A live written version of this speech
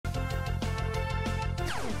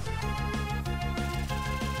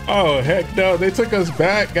Oh, heck no. They took us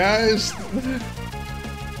back, guys.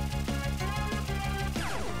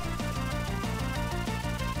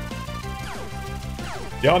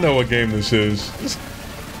 Y'all know what game this is.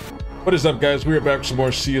 What is up, guys? We are back with some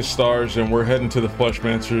more Sea of Stars, and we're heading to the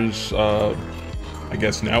Fleshmancer's, I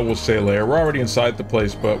guess now we'll say lair. We're already inside the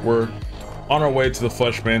place, but we're on our way to the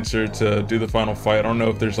Fleshmancer to do the final fight. I don't know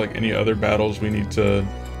if there's like any other battles we need to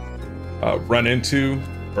run into,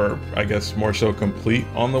 or I guess more so complete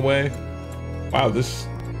on the way. Wow, this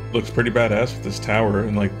looks pretty badass with this tower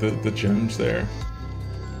and like the gems there.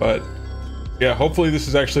 But yeah, hopefully this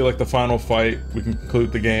is actually like the final fight. We can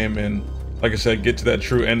conclude the game and, like I said, get to that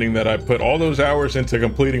true ending that I put all those hours into,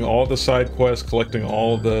 completing all the side quests, collecting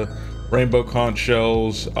all the rainbow conch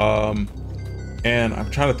shells. And I'm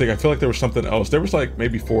trying to think, I feel like there was something else. There was like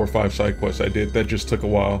maybe 4 or 5 side quests I did that just took a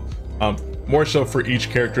while. More so for each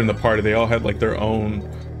character in the party. They all had like their own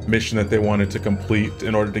mission that they wanted to complete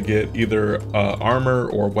in order to get either armor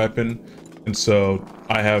or weapon. And so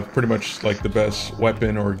I have pretty much like the best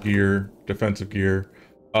weapon or gear, defensive gear,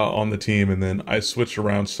 on the team. And then I switched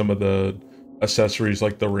around some of the accessories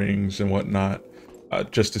like the rings and whatnot,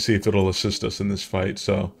 just to see if it'll assist us in this fight.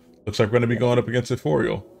 So looks like we're going to be going up against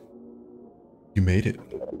Ethereal. You made it.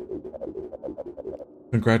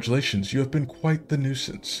 Congratulations, you have been quite the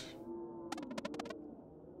nuisance.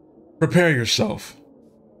 Prepare yourself.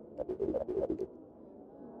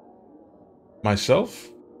 Myself?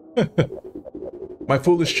 My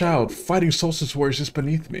foolish child, fighting Solstice Warriors is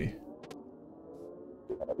beneath me.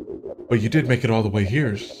 But you did make it all the way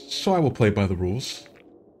here, so I will play by the rules.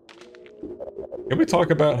 Can we talk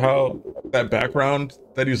about how that background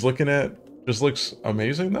that he's looking at just looks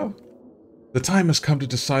amazing, though? The time has come to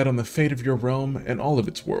decide on the fate of your realm and all of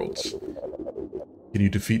its worlds. Can you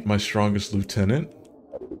defeat my strongest lieutenant?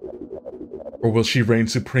 Or will she reign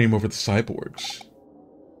supreme over the cyborgs?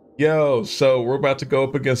 Yo, so we're about to go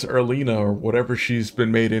up against Erlina, or whatever she's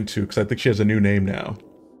been made into, because I think she has a new name now.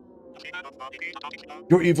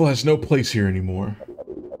 Your evil has no place here anymore.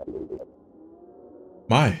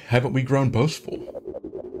 My, haven't we grown boastful?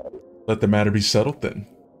 Let the matter be settled then.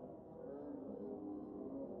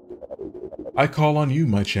 I call on you,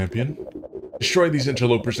 my champion. Destroy these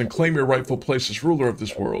interlopers and claim your rightful place as ruler of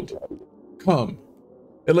this world. Come,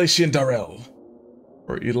 Elysian Darrell.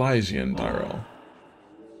 Or Elysian Darrell.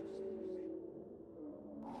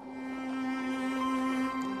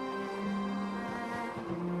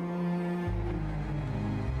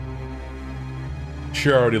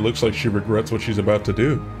 She already looks like she regrets what she's about to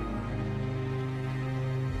do.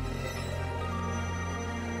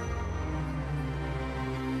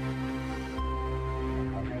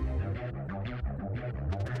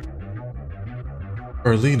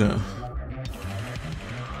 Erlina.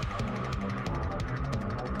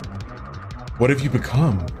 What have you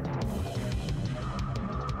become?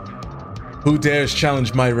 Who dares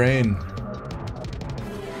challenge my reign?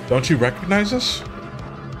 Don't you recognize us?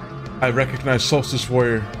 I recognize Solstice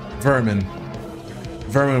Warrior Vermin.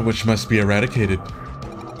 Vermin which must be eradicated.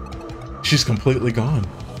 She's completely gone.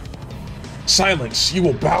 Silence! You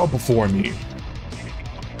will bow before me!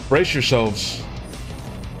 Brace yourselves.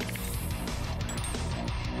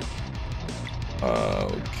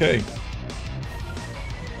 Okay.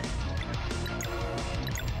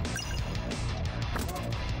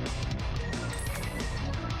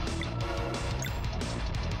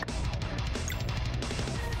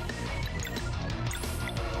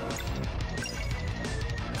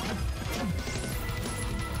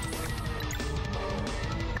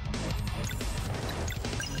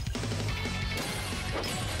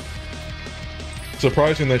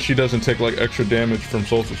 Surprising that she doesn't take like extra damage from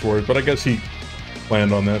Solstice Warriors, but I guess he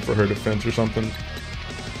planned on that for her defense or something.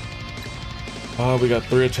 We got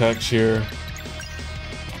 3 attacks here.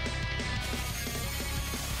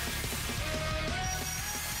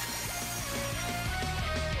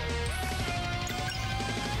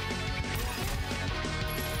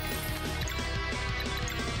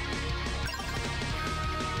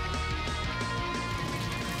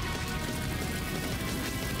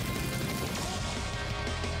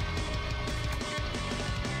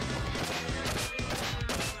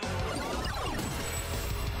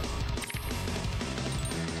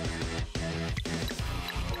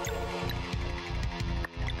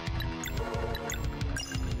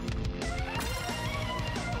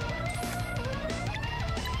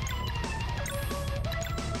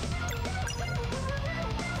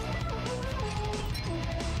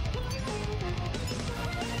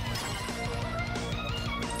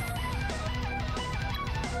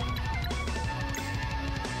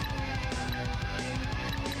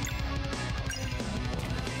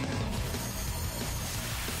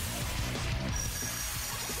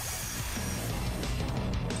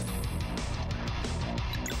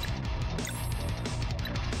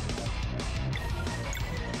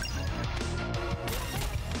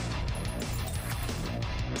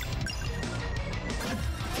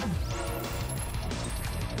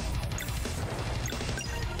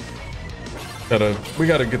 We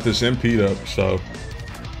gotta get this MP'd up, so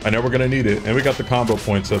I know we're gonna need it. And we got the combo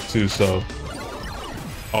points up too, so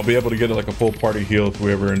I'll be able to get like a full party heal if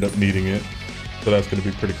we ever end up needing it. So that's gonna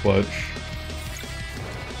be pretty clutch.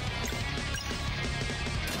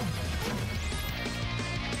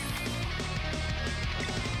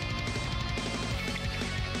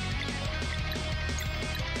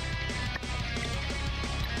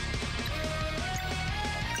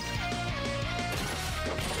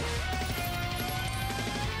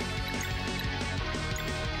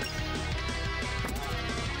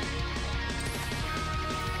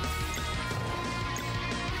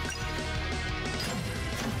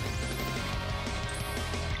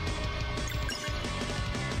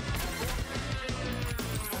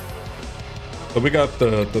 So we got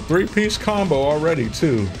the three-piece combo already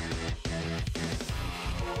too.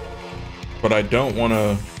 But I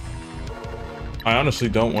honestly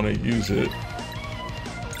don't want to use it.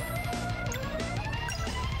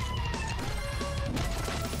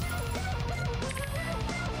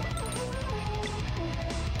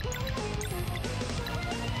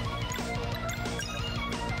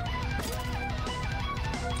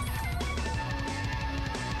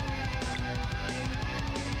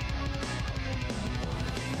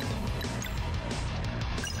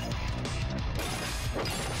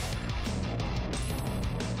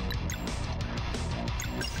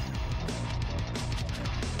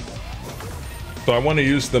 So I want to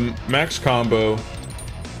use the max combo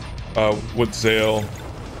with Zale,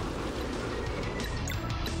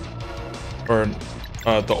 or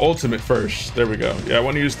the ultimate first. There we go. Yeah, I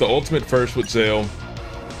want to use the ultimate first with Zale.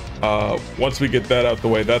 Once we get that out the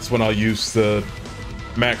way, that's when I'll use the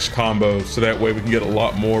max combo, so that way we can get a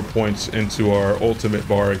lot more points into our ultimate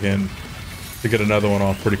bar again to get another one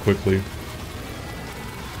off pretty quickly.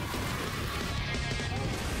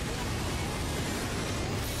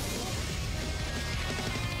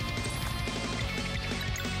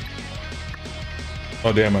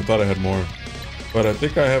 Oh damn, I thought I had more. But I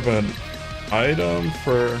think I have an item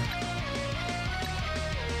for...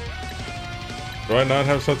 Do I not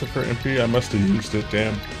have something for MP? I must have used it,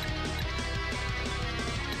 damn.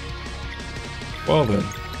 Well then.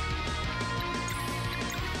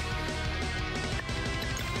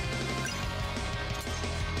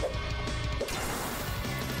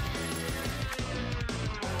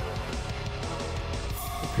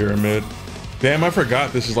 Pyramid. Damn, I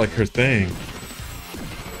forgot this is like her thing.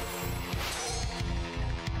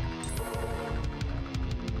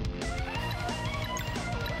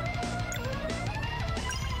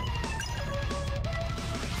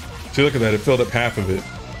 See, look at that. It filled up half of it.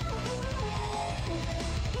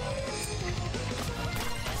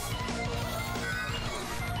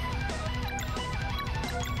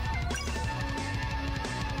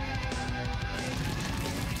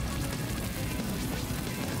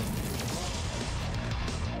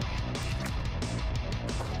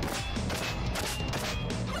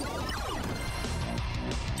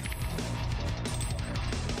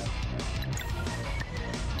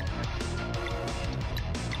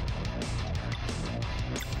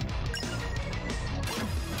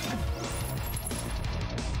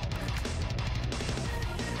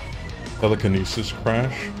 Telekinesis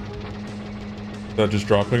crash? Is that just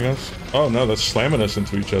dropping us? Oh no, that's slamming us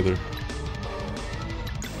into each other.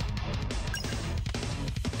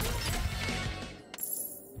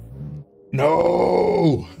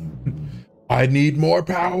 No! I need more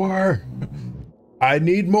power! I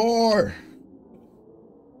need more!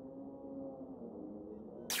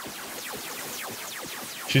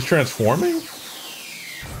 She's transforming?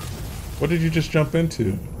 What did you just jump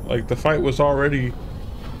into? Like, the fight was already...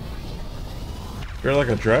 You're like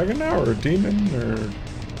a dragon now, or a demon, or...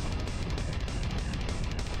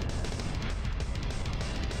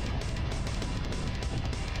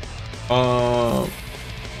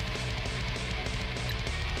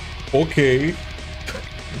 Okay.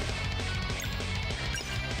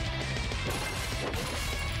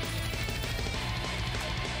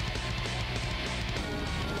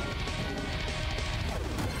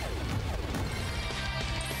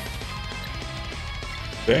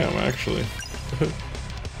 Damn, actually.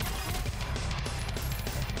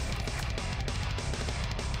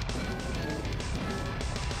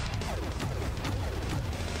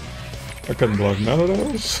 I couldn't block none of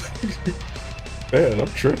those. Man, I'm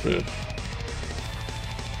tripping.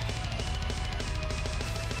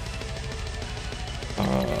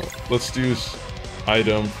 Let's do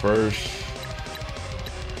item first.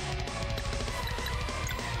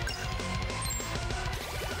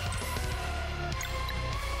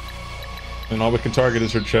 And all we can target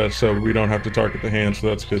is her chest, so we don't have to target the hand, so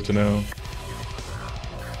that's good to know.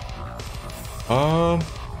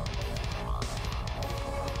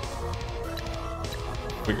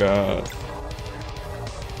 we got?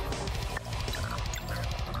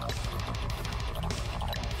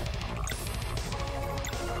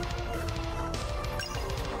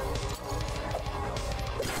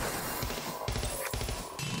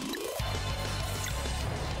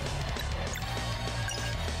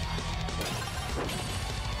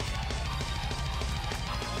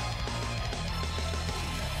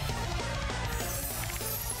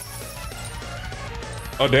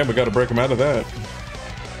 Oh damn, we gotta break him out of that.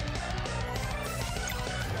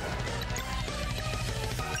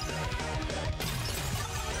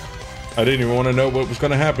 I didn't even want to know what was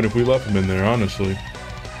gonna happen if we left him in there, honestly.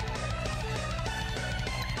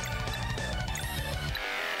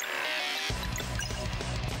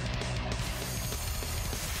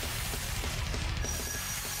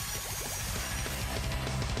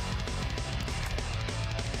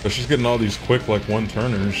 But she's getting all these quick, like,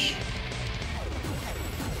 one-turners.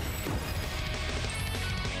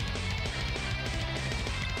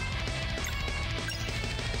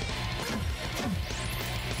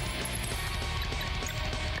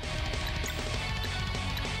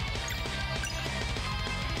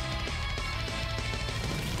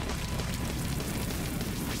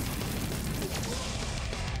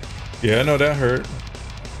 Yeah, I know that hurt.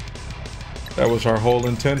 That was our whole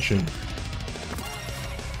intention.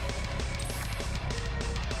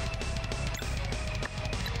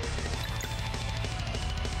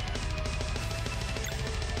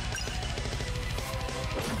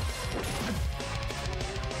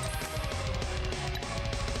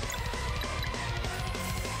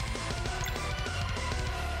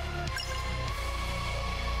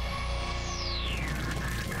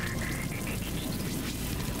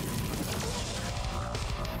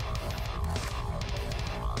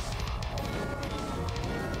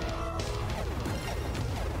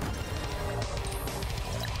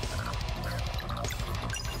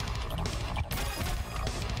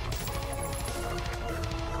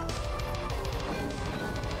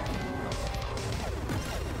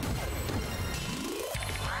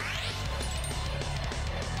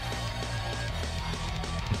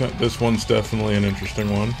 This one's definitely an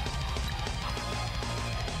interesting one.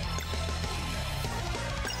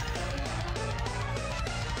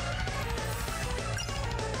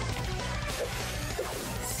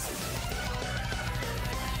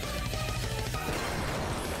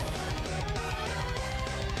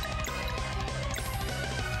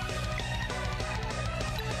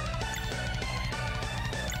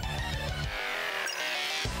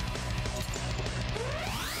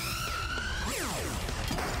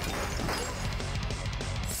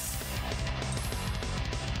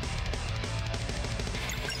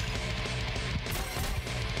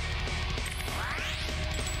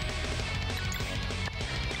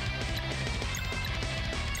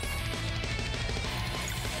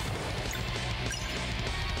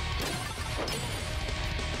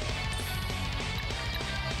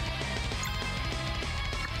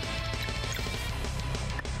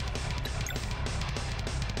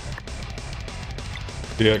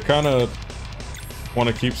 Yeah, I kind of want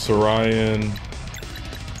to keep Sarayan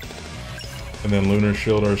and then Lunar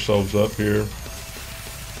Shield ourselves up here.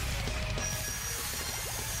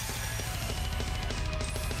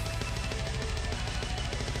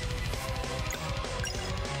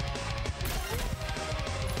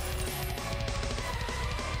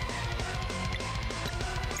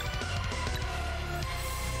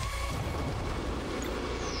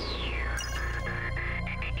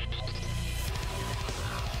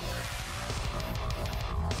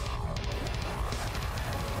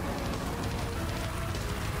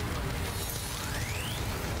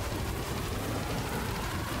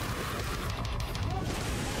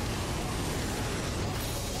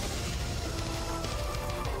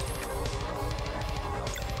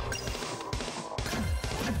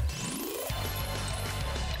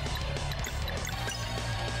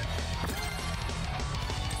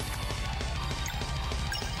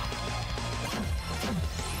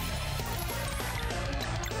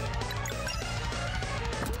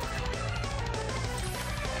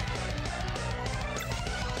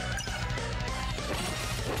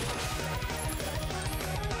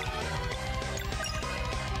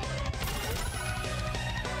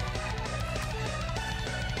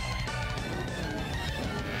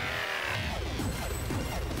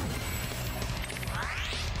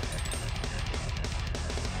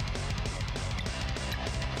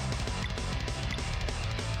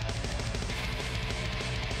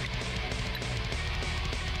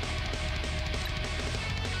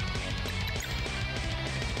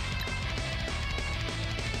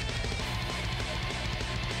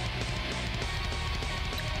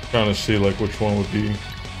 Trying to see like which one would be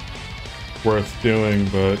worth doing,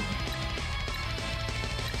 but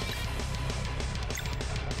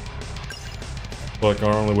like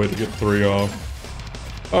our only way to get 3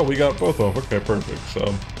 off. Oh, we got both off. Okay, perfect. So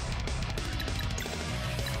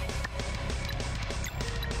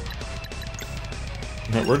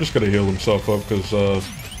right, we're just gonna heal himself up because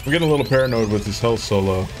I'm getting a little paranoid with his health so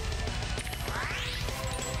low.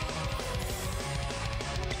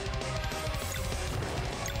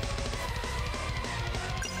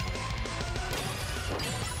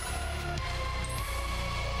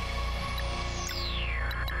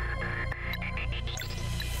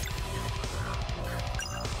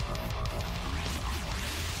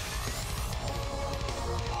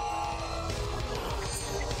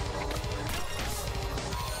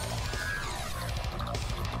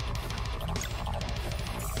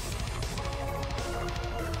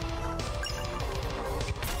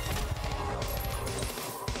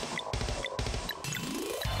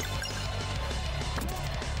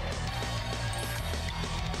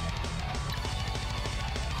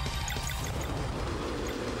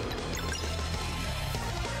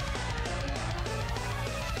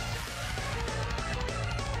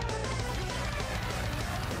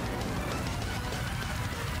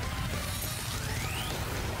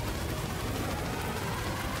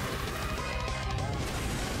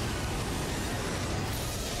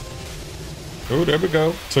 Oh, there we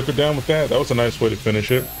go. Took her down with that. That was a nice way to finish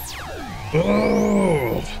it.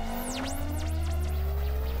 Oh.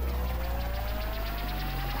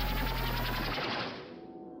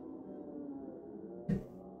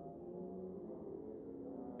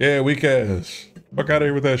 Yeah, weak ass. Fuck out of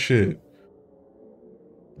here with that shit.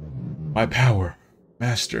 My power,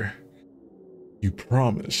 master. You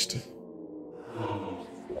promised.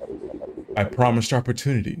 I promised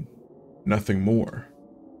opportunity. Nothing more.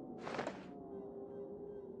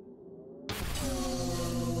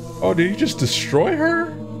 Oh, did you just destroy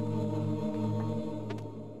her?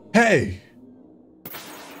 Hey!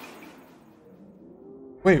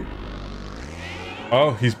 Wait.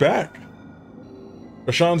 Oh, he's back.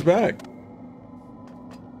 Rashawn's back.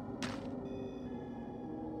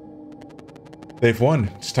 They've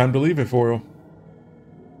won. It's time to leave it for you.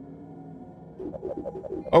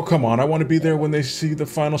 Oh, come on. I want to be there when they see the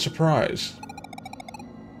final surprise.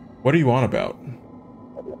 What are you on about?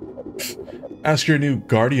 Ask your new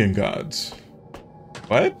guardian gods.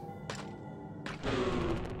 What?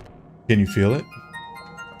 Can you feel it?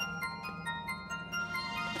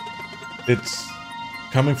 It's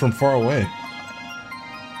coming from far away.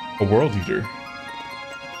 A world eater.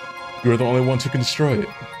 You are the only ones who can destroy it.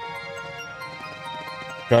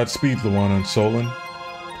 Godspeed, Luana and Solon.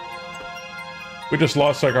 We just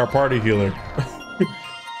lost like our party healer.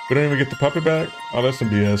 We don't even get the puppet back? Oh, that's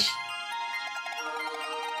some BS.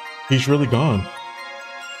 He's really gone.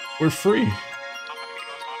 We're free.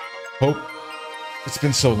 Hope. It's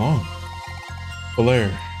been so long. Valer.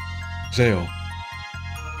 Zale.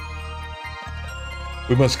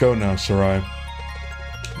 We must go now, Sarai.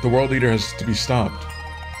 The World Eater has to be stopped.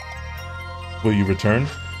 Will you return?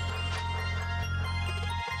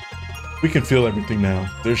 We can feel everything now.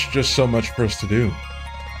 There's just so much for us to do.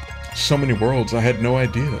 So many worlds, I had no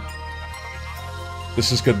idea.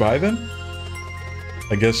 This is goodbye then?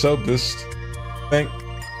 I guess so.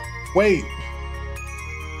 Wait!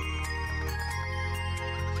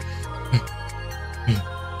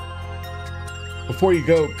 Before you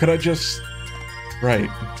go, could I just... Right.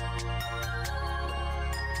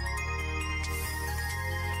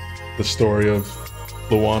 The story of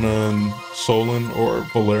Luana and Solon, or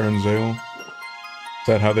Valer and Zale. Is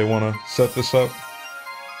that how they want to set this up?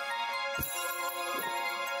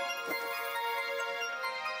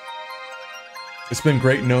 It's been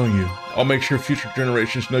great knowing you. I'll make sure future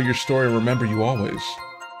generations know your story and remember you always.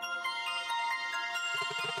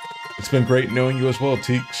 It's been great knowing you as well,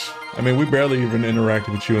 Teeks. I mean, we barely even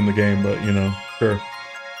interacted with you in the game, but, you know, sure.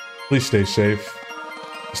 Please stay safe.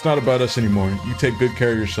 It's not about us anymore. You take good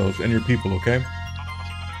care of yourselves and your people, okay?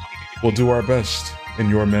 We'll do our best in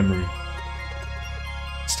your memory.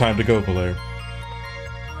 It's time to go, Valer.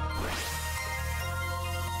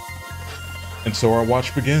 And so our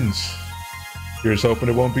watch begins. Here's hoping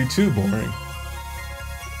it won't be too boring.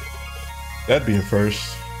 That'd be a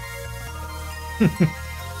first.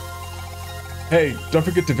 Hey, don't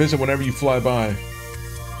forget to visit whenever you fly by.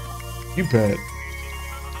 You bet.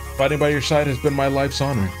 Fighting by your side has been my life's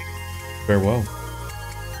honor. Farewell.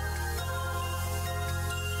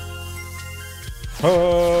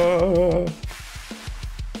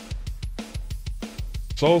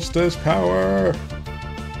 Solstice power!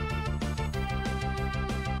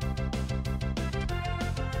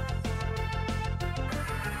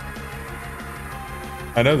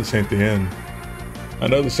 I know this ain't the end. I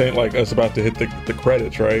know this ain't like us about to hit the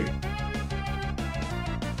credits, right?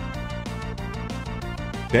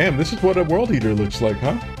 Damn, this is what a world eater looks like,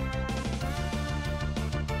 huh?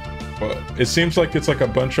 Well, it seems like it's like a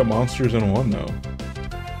bunch of monsters in one, though.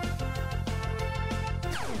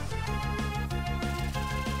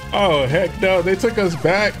 Oh, heck no, they took us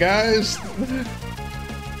back, guys.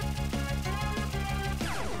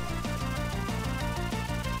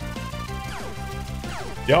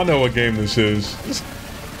 Y'all know what game this is.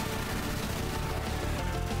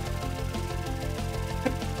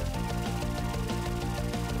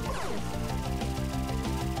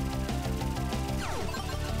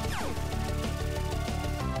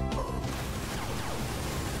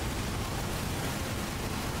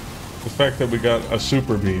 The fact that we got a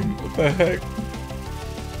super beam. What the heck?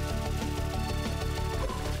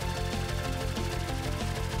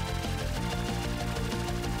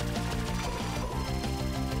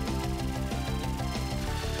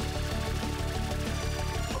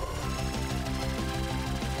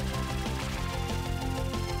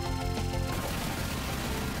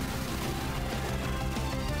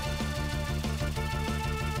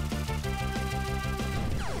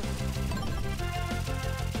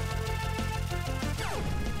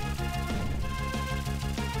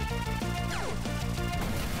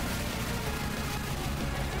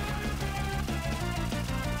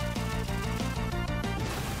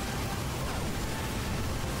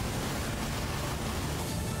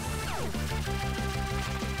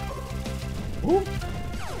 Ooh.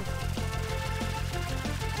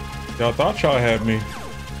 Y'all thought y'all had me.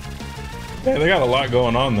 Man, they got a lot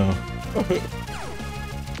going on though.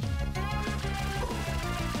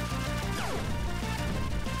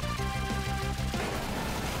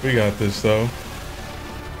 We got this though.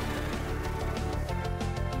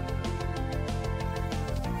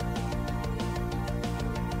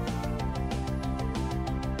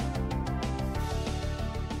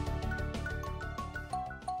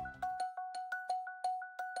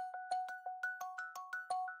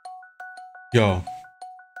 Yo,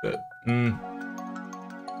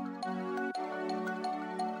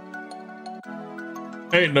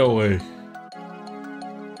 ain't no way.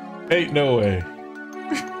 Ain't no way.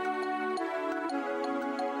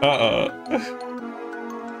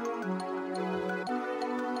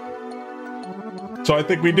 So I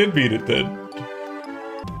think we did beat it then.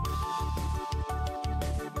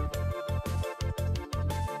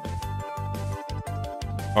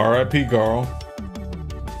 R.I.P. Carl.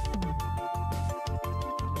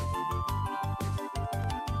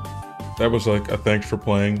 That was like a thanks for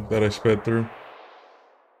playing that I sped through.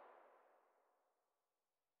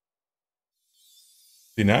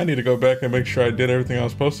 See, now I need to go back and make sure I did everything I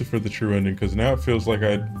was supposed to for the true ending, because now it feels like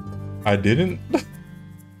I didn't. Like,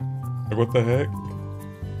 what the heck?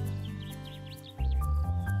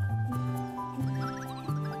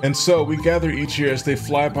 And so we gather each year as they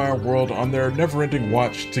fly by our world on their never-ending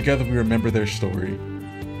watch. Together we remember their story.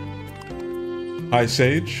 Hi,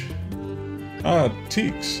 Sage. Ah,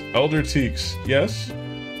 Teeks. Elder Teeks. Yes?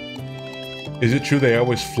 Is it true they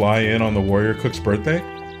always fly in on the warrior cook's birthday?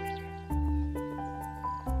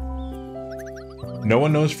 No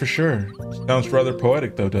one knows for sure. Sounds rather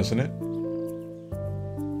poetic though, doesn't it?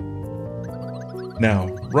 Now,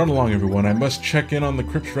 run along everyone. I must check in on the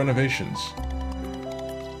crypt's renovations.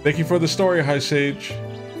 Thank you for the story, High Sage.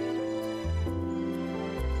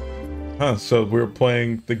 Huh, so we're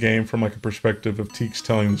playing the game from like a perspective of Teeks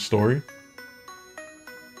telling the story.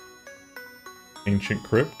 Ancient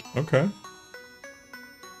crypt, okay.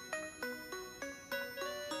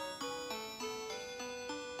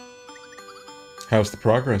 How's the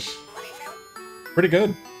progress? Pretty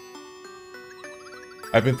good.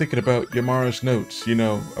 I've been thinking about Yamara's notes, you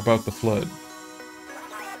know, about the flood.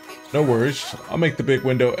 No worries, I'll make the big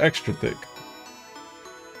window extra thick.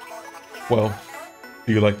 Well,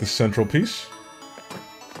 do you like the central piece?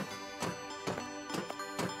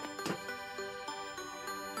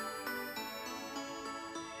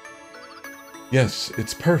 Yes,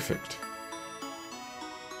 it's perfect.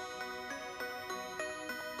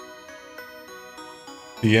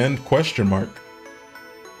 The end, question mark.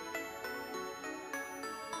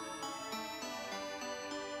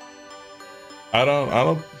 I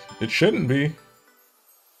don't, it shouldn't be.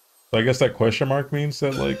 So I guess that question mark means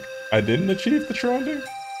that, like, I didn't achieve the true ending?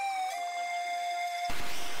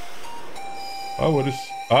 Oh, what is,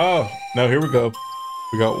 oh, now here we go.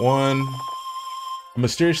 We got one. A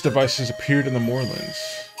mysterious device has appeared in the moorlands.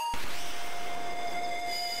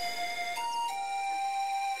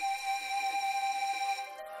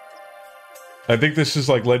 I think this is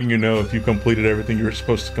like letting you know if you completed everything you were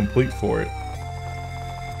supposed to complete for it.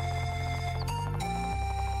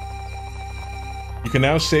 You can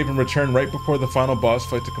now save and return right before the final boss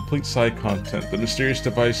fight to complete side content. The mysterious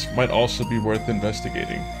device might also be worth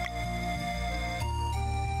investigating.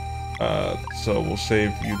 So we'll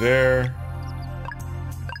save you there.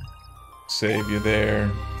 Save you there.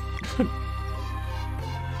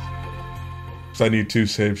 So I need 2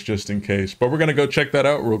 saves just in case. But we're gonna go check that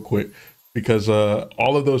out real quick because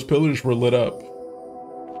all of those pillars were lit up.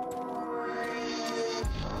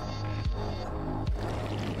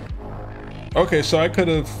 Okay, so I could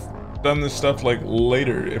have done this stuff like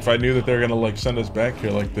later if I knew that they're gonna like send us back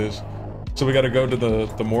here like this. So we gotta go to the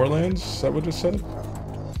Moorlands, is that what it said?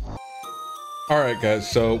 Alright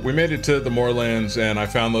guys, so we made it to the Moorlands and I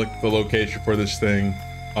found the location for this thing.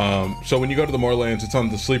 So when you go to the Moorlands, it's on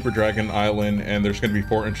the Sleeper Dragon Island and there's gonna be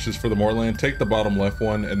 4 entrances for the Moorland. Take the bottom left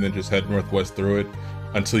one and then just head northwest through it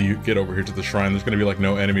until you get over here to the shrine. There's gonna be like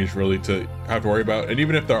no enemies really to have to worry about. And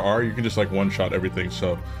even if there are, you can just like one-shot everything,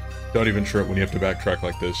 so don't even trip when you have to backtrack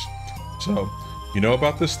like this. So, you know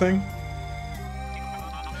about this thing?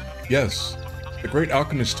 Yes, the great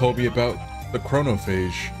alchemist told me about the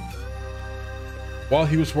chronophage while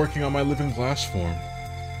he was working on my living glass form.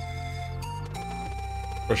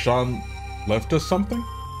 Rashan left us something?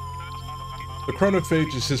 The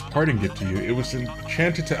chronophage is his parting gift to you. It was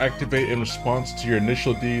enchanted to activate in response to your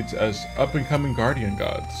initial deeds as up-and-coming guardian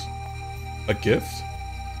gods. A gift?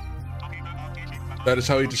 That is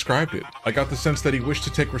how he described it. I got the sense that he wished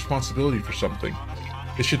to take responsibility for something.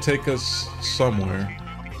 It should take us somewhere.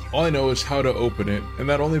 All I know is how to open it, and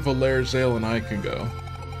that only Valere, Zale, and I can go.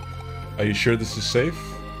 Are you sure this is safe?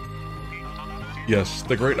 Yes,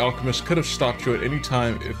 the great alchemist could have stopped you at any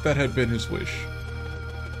time if that had been his wish.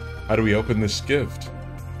 How do we open this gift?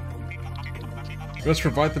 You must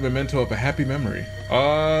provide the memento of a happy memory.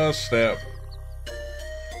 Snap.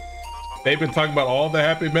 They've been talking about all the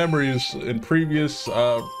happy memories in previous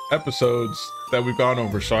episodes that we've gone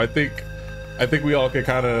over, so I think we all can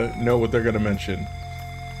kind of know what they're gonna mention.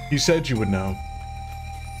 He said you would know.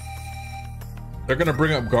 They're gonna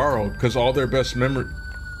bring up Garl because all their best memory.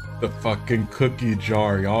 The fucking cookie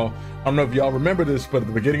jar, y'all. I don't know if y'all remember this, but at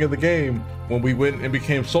the beginning of the game, when we went and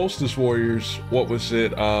became Solstice Warriors, what was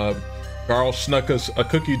it? Garl snuck us a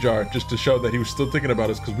cookie jar just to show that he was still thinking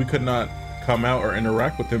about us because we could not come out or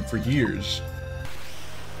interact with him for years.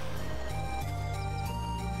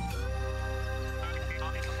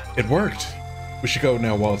 It worked. We should go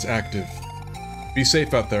now while it's active. Be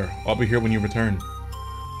safe out there. I'll be here when you return.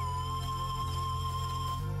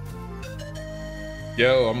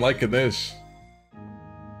 Yo, I'm liking this.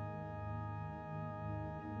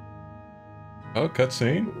 Oh,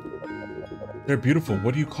 cutscene. They're beautiful.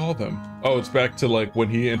 What do you call them? Oh, it's back to like when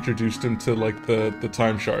he introduced him to like the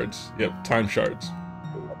time shards. Yep, time shards.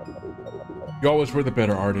 You always were the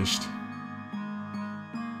better artist.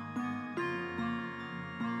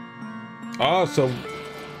 Ah, so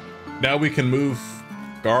now we can move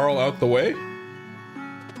Garl out the way?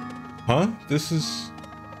 Huh? Is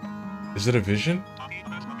it a vision?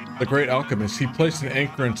 The great alchemist, he placed an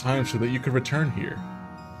anchor in time so that you could return here.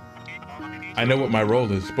 I know what my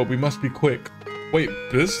role is, but we must be quick. Wait,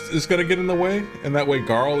 this is gonna get in the way? And that way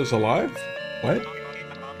Garl is alive? What?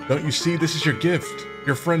 Don't you see, this is your gift,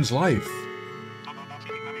 your friend's life.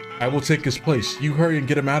 I will take his place. You hurry and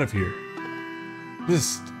get him out of here.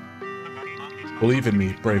 Believe in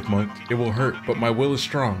me, brave monk. It will hurt, but my will is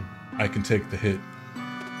strong. I can take the hit.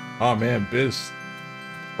 Oh man, Biz.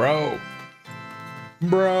 Bro.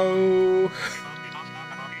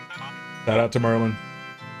 Shout out to Merlin.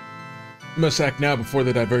 You must act now before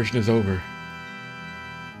the diversion is over.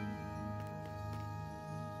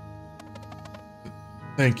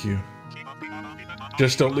 Thank you.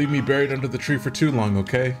 Just don't leave me buried under the tree for too long,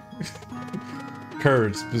 okay?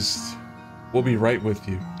 Courage, we'll be right with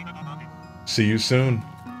you. See you soon.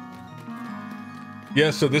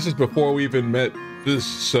 Yeah, so this is before we even met this,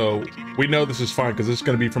 so we know this is fine because this is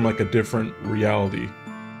going to be from like a different reality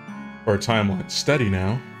or timeline. Steady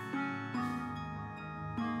now.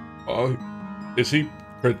 Oh, is he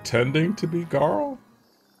pretending to be Garl?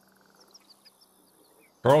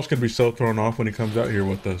 Garl's gonna be so thrown off when he comes out here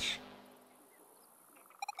with us.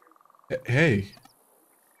 Hey.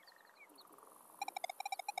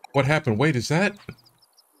 What happened? Wait, is that?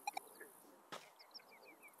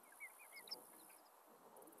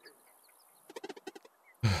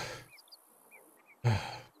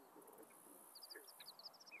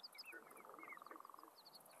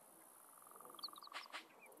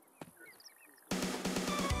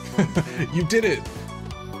 You did it!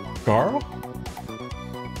 Garl?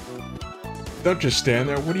 Don't just stand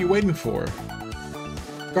there. What are you waiting for?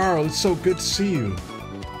 Garl, it's so good to see you.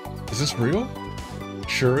 Is this real?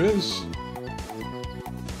 Sure is.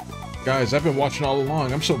 Guys, I've been watching all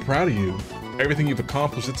along. I'm so proud of you. Everything you've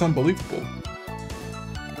accomplished, it's unbelievable.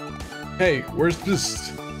 Hey, where's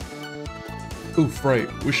this? Oof,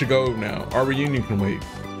 right. We should go now. Our reunion can wait.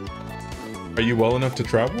 Are you well enough to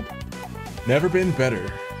travel? Never been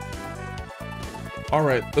better.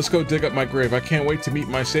 Alright, let's go dig up my grave. I can't wait to meet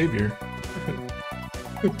my savior.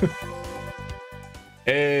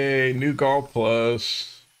 Hey, new Garl Plus.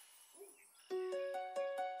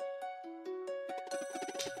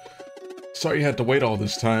 Sorry you had to wait all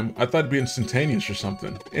this time. I thought it'd be instantaneous or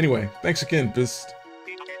something. Anyway, thanks again, Fist.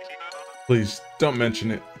 Please, don't mention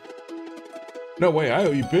it. No way, I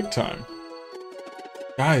owe you big time.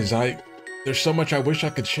 Guys, there's so much I wish I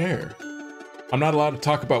could share. I'm not allowed to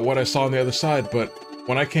talk about what I saw on the other side, but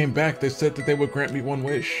when I came back, they said that they would grant me one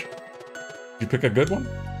wish. Did you pick a good one?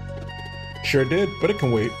 Sure did, but it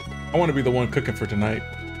can wait. I want to be the one cooking for tonight.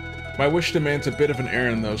 My wish demands a bit of an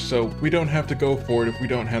errand though, so we don't have to go for it if we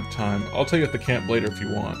don't have time. I'll tell you at the camp later if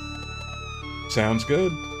you want. Sounds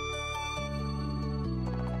good.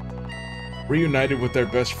 Reunited with their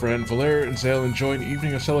best friend, Valera and Zale enjoy an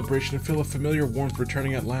evening of celebration and feel a familiar warmth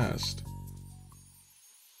returning at last.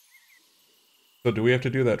 So do we have to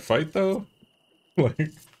do that fight though?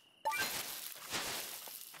 Like...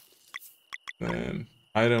 Then,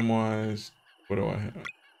 item-wise, what do I have?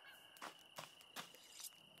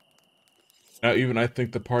 Now even I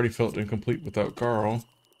think the party felt incomplete without Garl.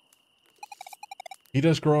 He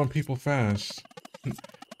does grow on people fast.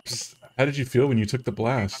 How did you feel when you took the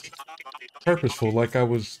blast? Purposeful, like I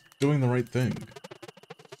was doing the right thing.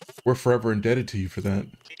 We're forever indebted to you for that.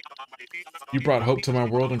 You brought hope to my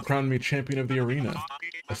world and crowned me champion of the arena.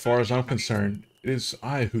 As far as I'm concerned, it is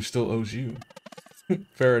I who still owes you.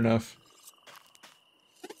 Fair enough.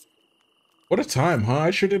 What a time, huh?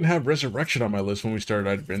 I sure didn't have Resurrection on my list when we started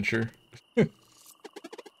our adventure.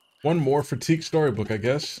 One more fatigue storybook, I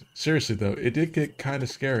guess. Seriously though, it did get kinda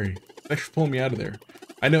scary. Thanks for pulling me out of there.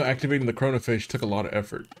 I know activating the chronophage took a lot of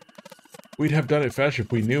effort. We'd have done it faster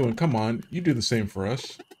if we knew, and come on, you do the same for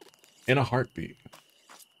us. In a heartbeat.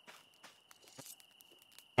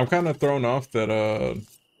 I'm kinda thrown off that,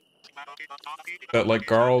 like,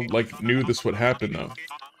 Garl, like, knew this would happen, though.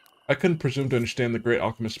 I couldn't presume to understand the great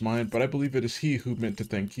alchemist's mind, but I believe it is he who meant to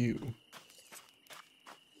thank you.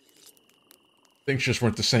 Things just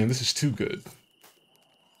weren't the same. This is too good.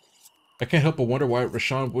 I can't help but wonder why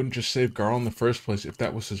Rashawn wouldn't just save Garl in the first place if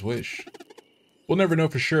that was his wish. We'll never know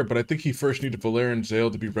for sure, but I think he first needed Valera and Zale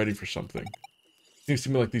to be ready for something. Seems to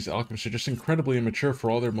me like these alchemists are just incredibly immature for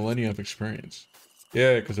all their millennia of experience.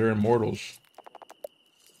 Yeah, because they're immortals.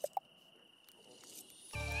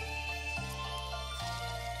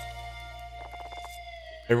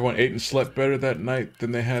 Everyone ate and slept better that night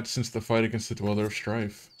than they had since the fight against the Dweller of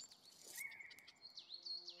Strife.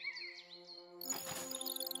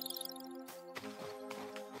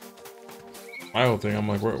 My whole thing, I'm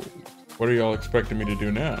like, what are y'all expecting me to do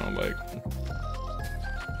now? Like,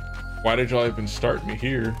 why did y'all even start me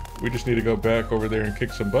here? We just need to go back over there and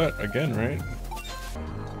kick some butt again, right?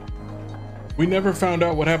 We never found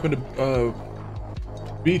out what happened to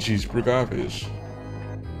Beaches Brugaves.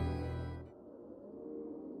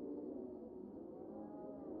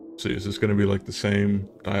 See, is this gonna be like the same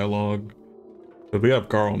dialogue? But we have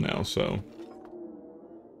Garl now, so.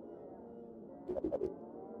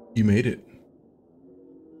 You made it.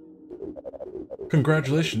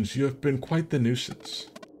 Congratulations, you have been quite the nuisance.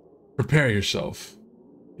 Prepare yourself.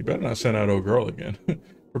 You better not send out old girl again.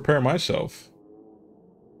 Prepare myself.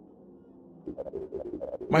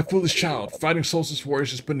 My foolish child, fighting Solstice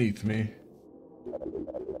warriors is beneath me.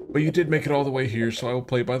 But you did make it all the way here, so I will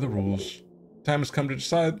play by the rules. Time has come to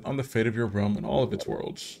decide on the fate of your realm and all of its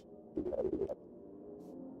worlds.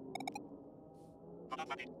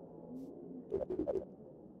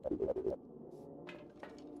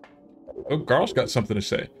 Oh, Garl's got something to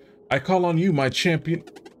say. I call on you, my champion.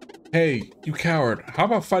 Hey, you coward. How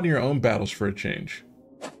about fighting your own battles for a change?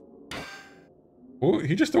 Oh,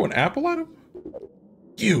 he just threw an apple at him?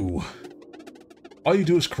 You. All you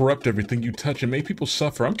do is corrupt everything you touch and make people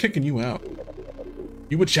suffer. I'm kicking you out.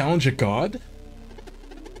 You would challenge a god?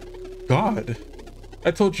 God?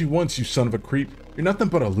 I told you once, you son of a creep. You're nothing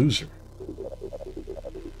but a loser.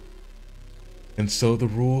 And so the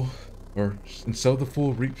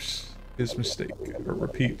fool reaps his mistake, or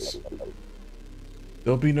repeats.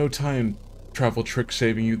 There'll be no time travel trick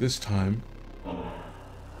saving you this time.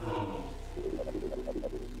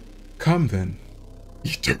 Come then.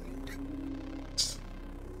 Eternal.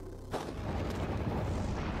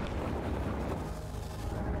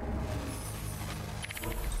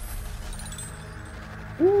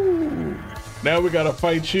 Ooh. Now we gotta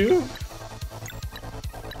fight you?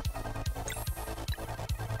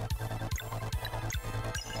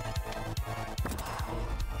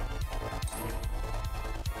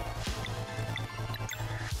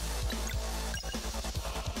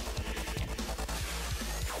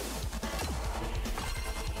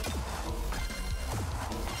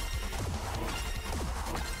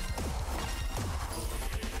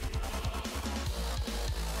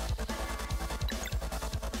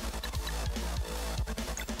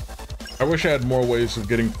 I wish I had more ways of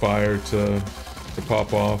getting fire to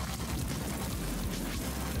pop off.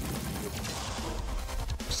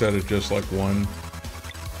 Instead of just like one.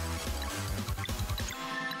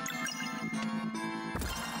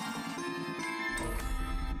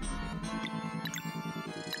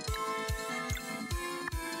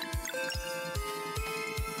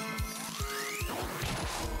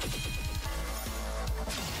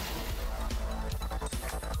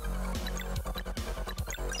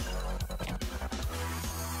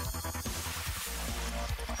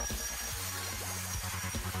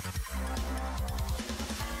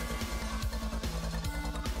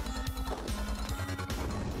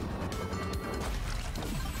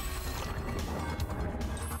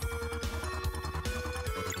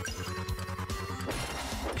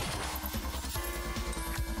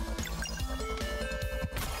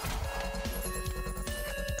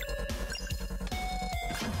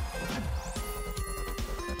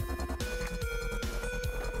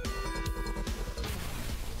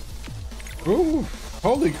 Ooh,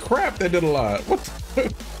 holy crap, that did a lot. What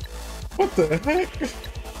the, what the heck?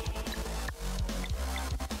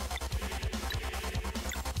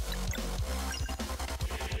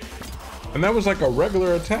 And that was like a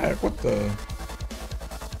regular attack. What the?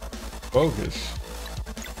 Bogus.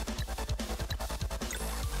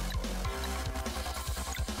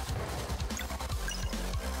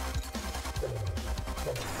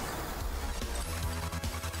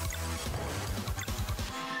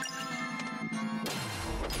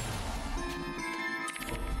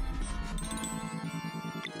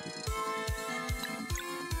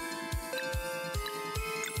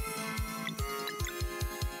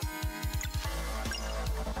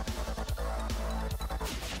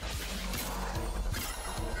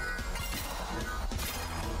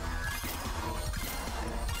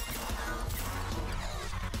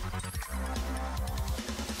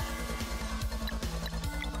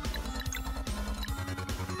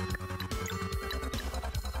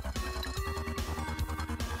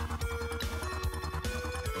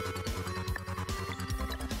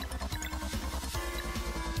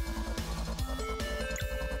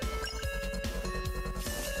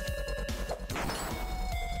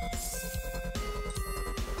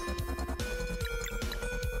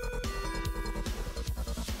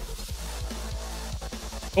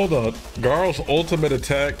 Hold on, Garl's ultimate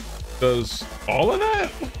attack does all of that?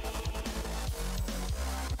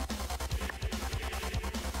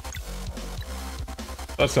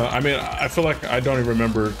 That's not, I mean, I feel like I don't even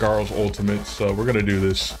remember Garl's ultimate, so we're gonna do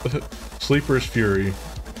this. Sleeper's Fury.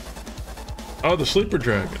 Oh, the Sleeper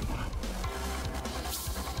Dragon.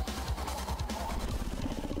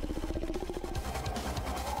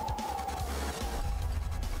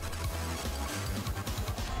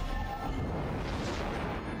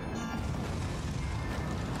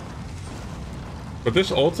 But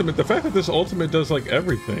this ultimate, the fact that this ultimate does like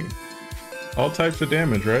everything, all types of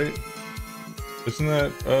damage, right? Isn't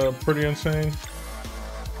that pretty insane?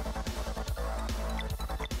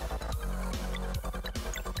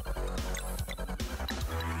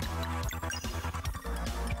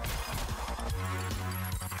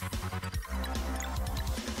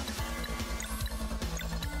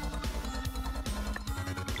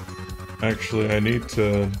 Actually, I need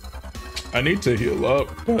to heal up,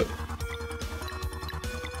 but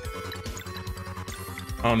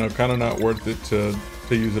I don't know, kind of not worth it to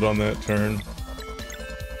use it on that turn.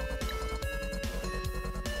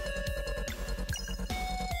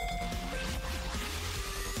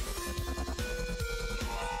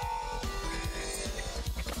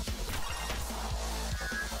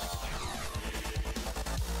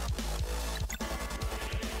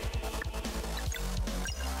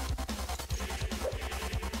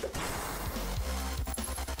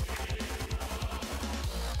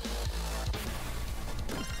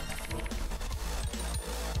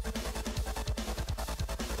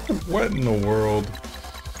 What in the world?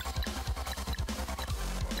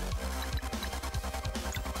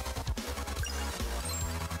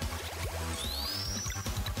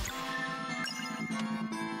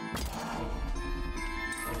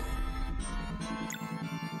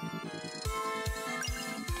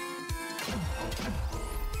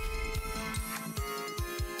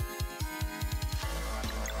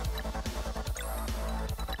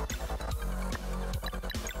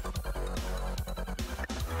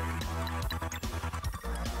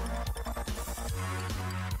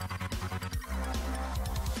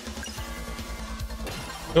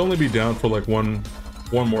 He'll only be down for like one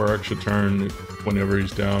more extra turn whenever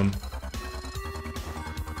he's down.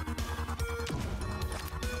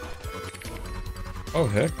 Oh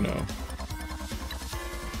heck no.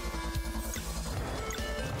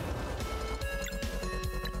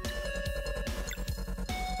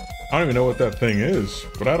 I don't even know what that thing is,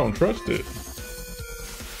 but I don't trust it.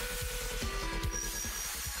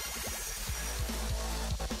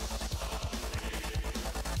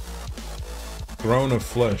 Throne of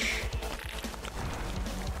Flesh.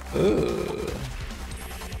 Ugh.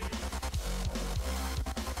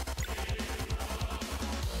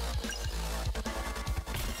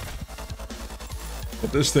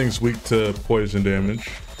 But this thing's weak to poison damage.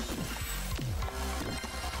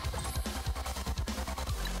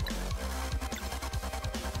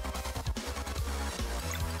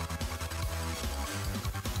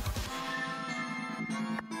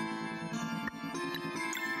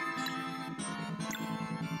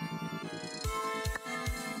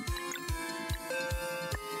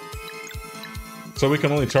 So we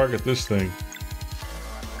can only target this thing.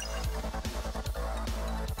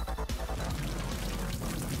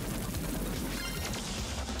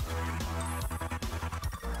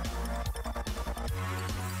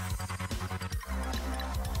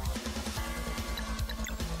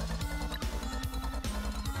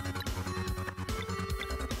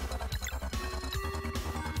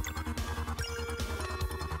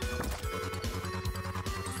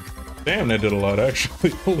 Damn, that did a lot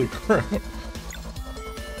actually. Holy crap.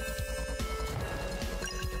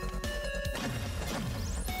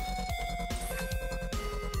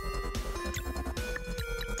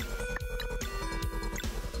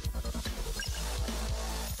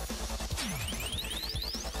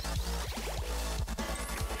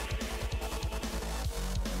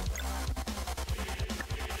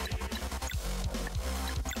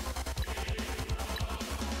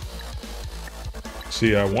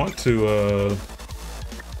 See, I want to,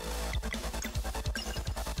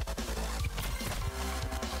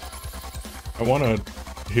 I want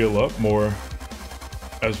to heal up more,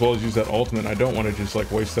 as well as use that ultimate. I don't want to just,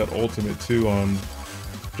 like, waste that ultimate, too, on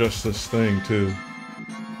just this thing, too.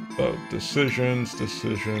 So, decisions.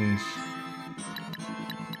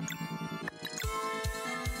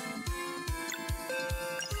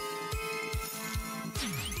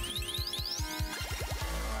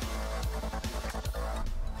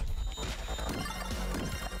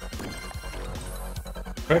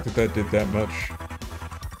 The fact that that did that much,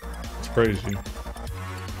 it's crazy.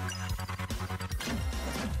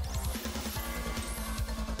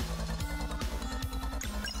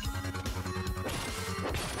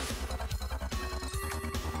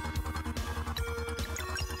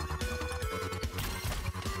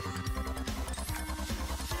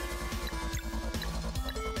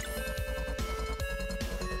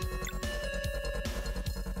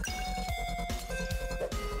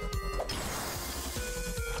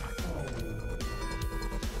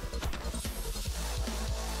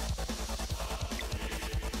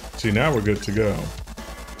 See, now we're good to go.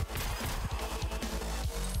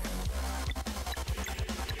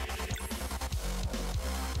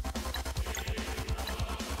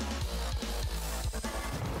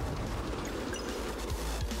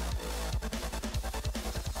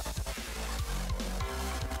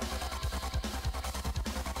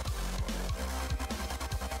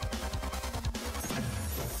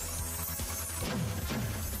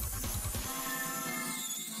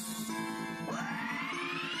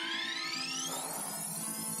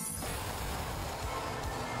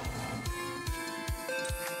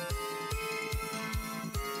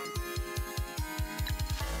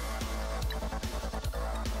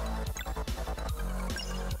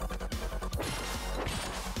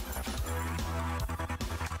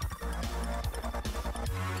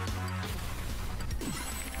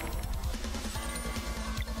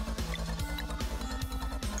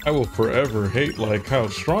 I will forever hate, like, how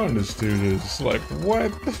strong this dude is. Like,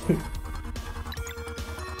 what?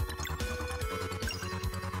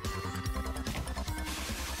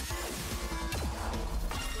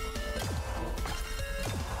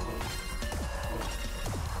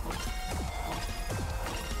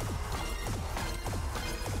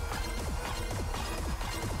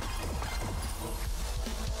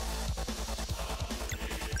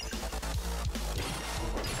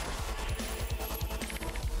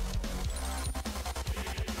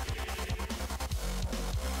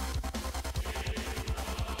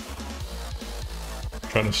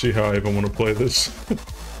 Trying to see how I even want to play this.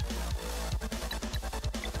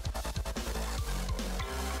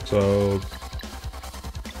 So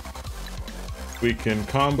we can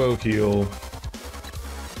combo heal.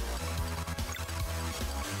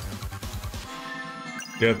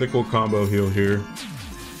 Yeah, I think we'll combo heal here.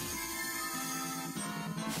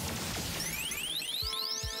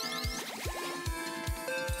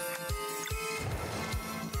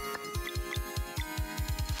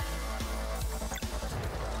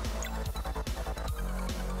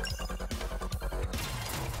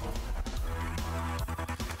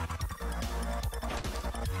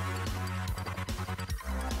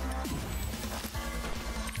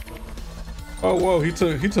 Oh, whoa, he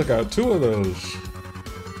took out 2 of those.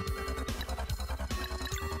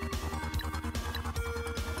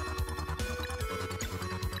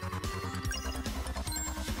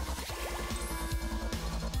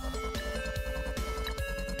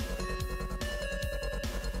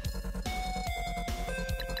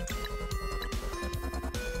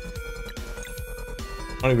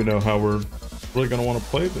 I don't even know how we're really gonna want to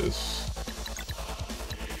play this.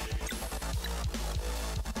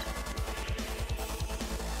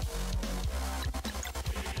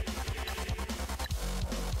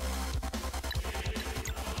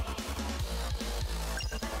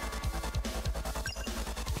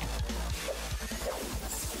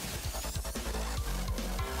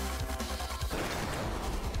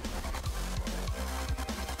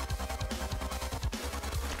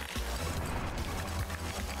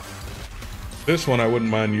 This one I wouldn't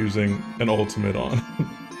mind using an ultimate on.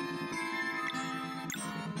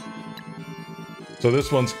 So this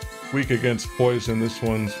one's weak against poison, this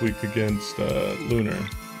one's weak against lunar.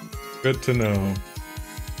 Good to know.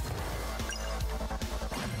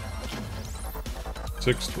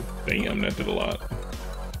 6, damn, that did a lot.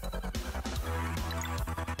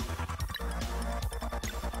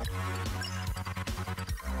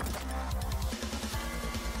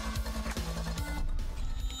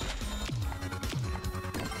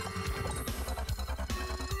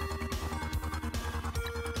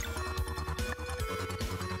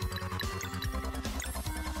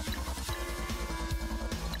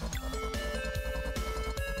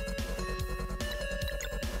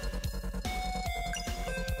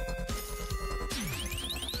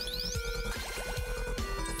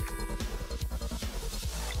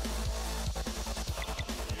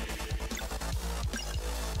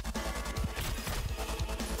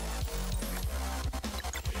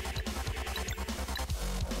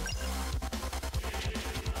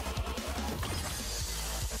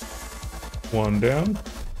 One down.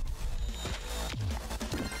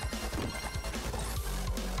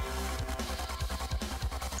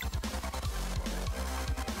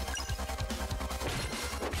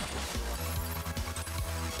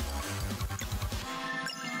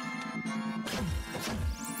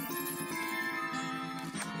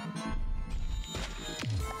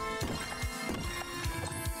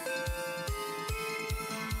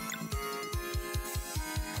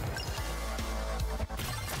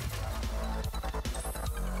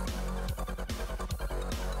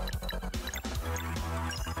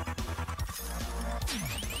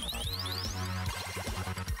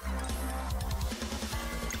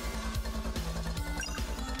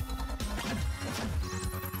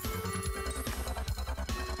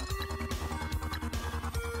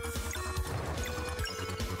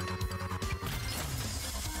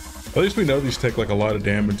 At least we know these take like a lot of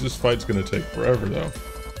damage. This fight's gonna take forever though.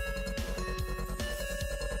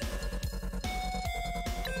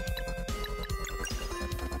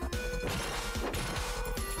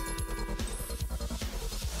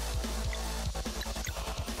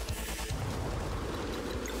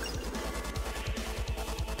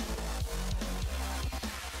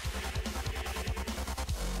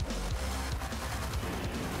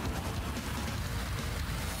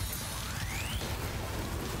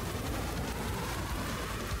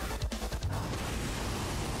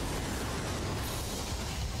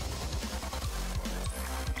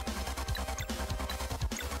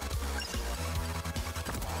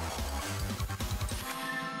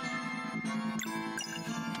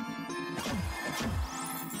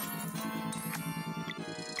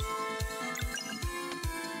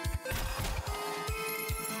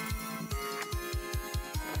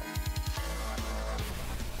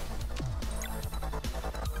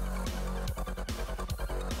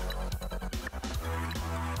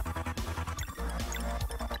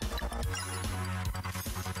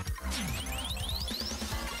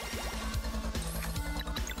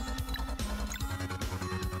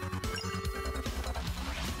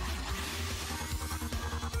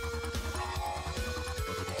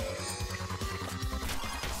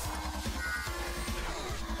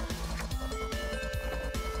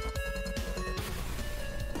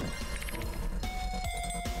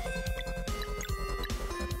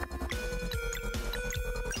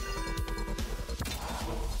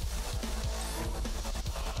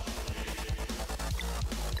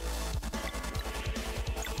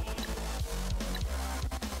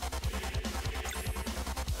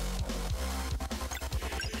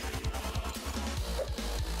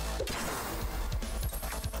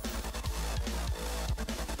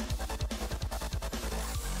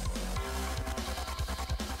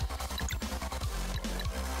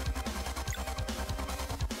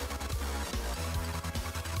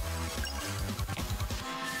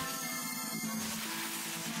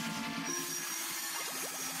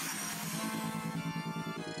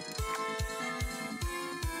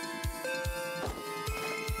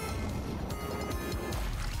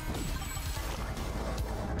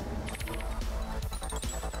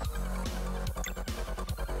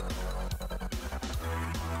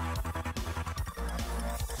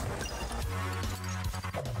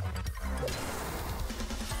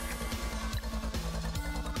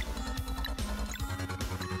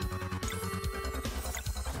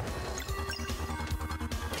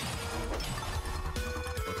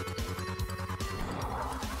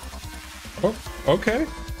 Oh, okay.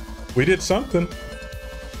 We did something.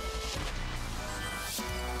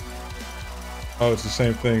 Oh, it's the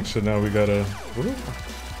same thing, so now we gotta... Ooh.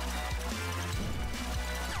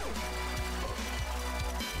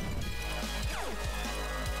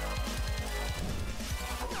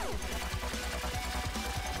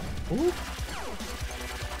 Ooh.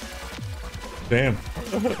 Damn.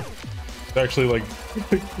 It's actually, like,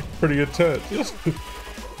 pretty intense.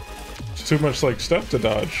 It's too much, like, stuff to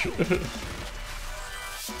dodge.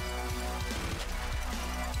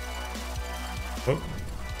 Oh.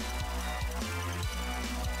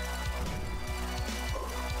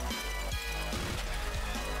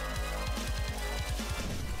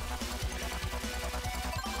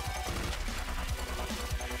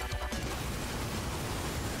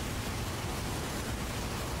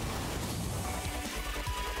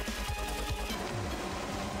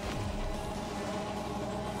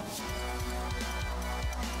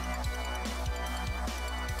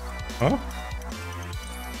 Huh?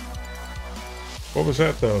 What was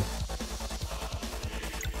that, though?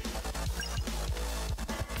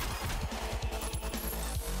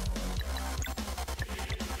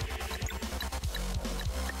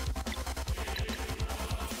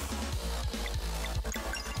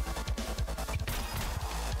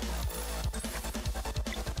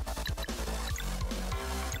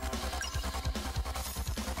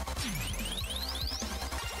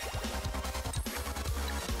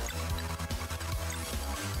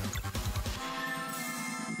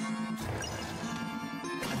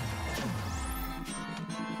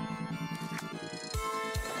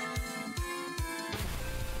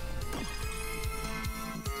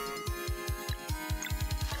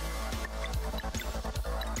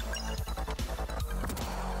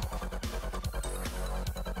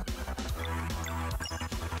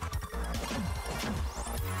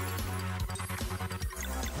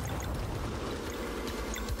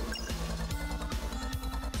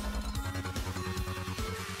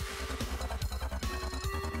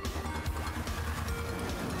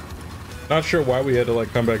 Not sure why we had to, like,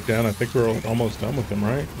 come back down. I think we were almost done with him,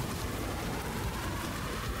 right?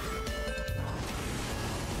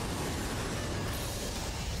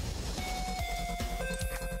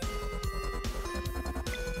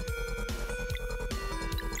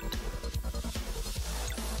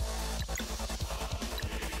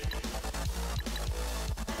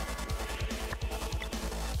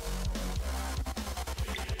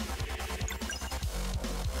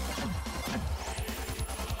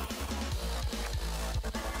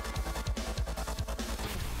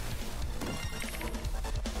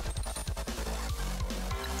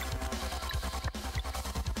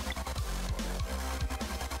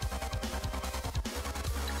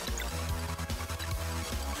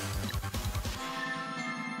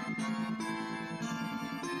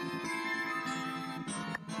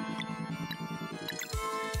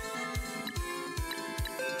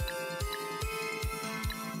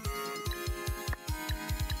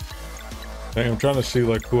 Hey, I'm trying to see,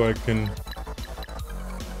 like, who I can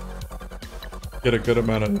get a good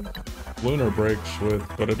amount of lunar breaks with,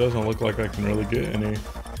 but it doesn't look like I can really get any.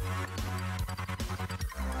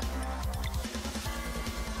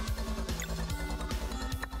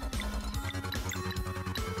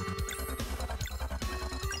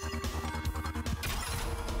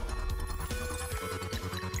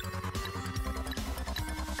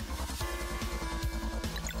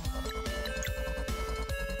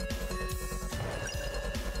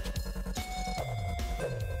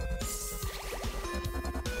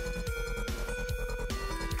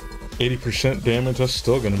 %80 damage, that's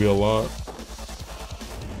still gonna be a lot.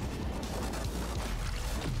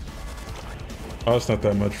 Oh, it's not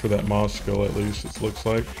that much for that Moss skill, at least, it looks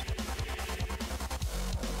like.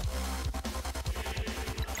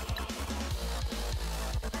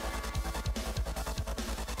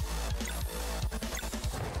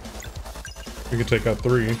 We can take out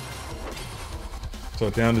 3. So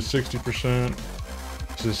down to 60%.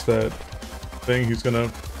 It's just that thing, he's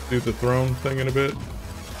gonna do the throne thing in a bit.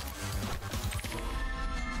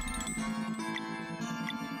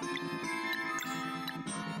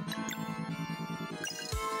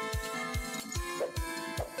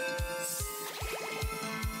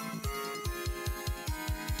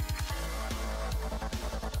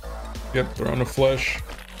 Yep, Throne of Flesh.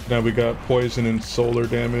 Now we got poison and solar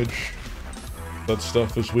damage. That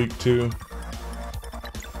stuff is weak too.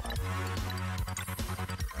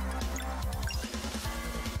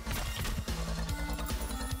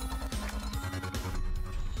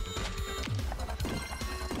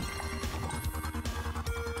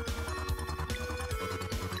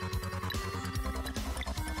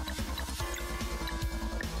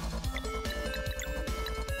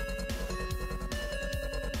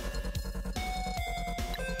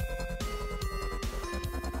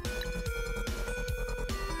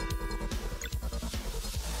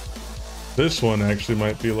 This one actually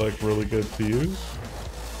might be like really good to use.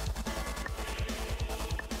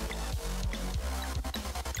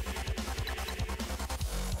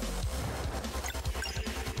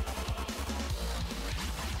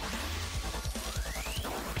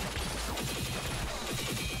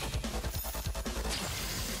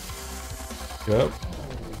 Yep.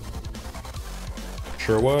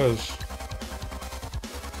 Sure was.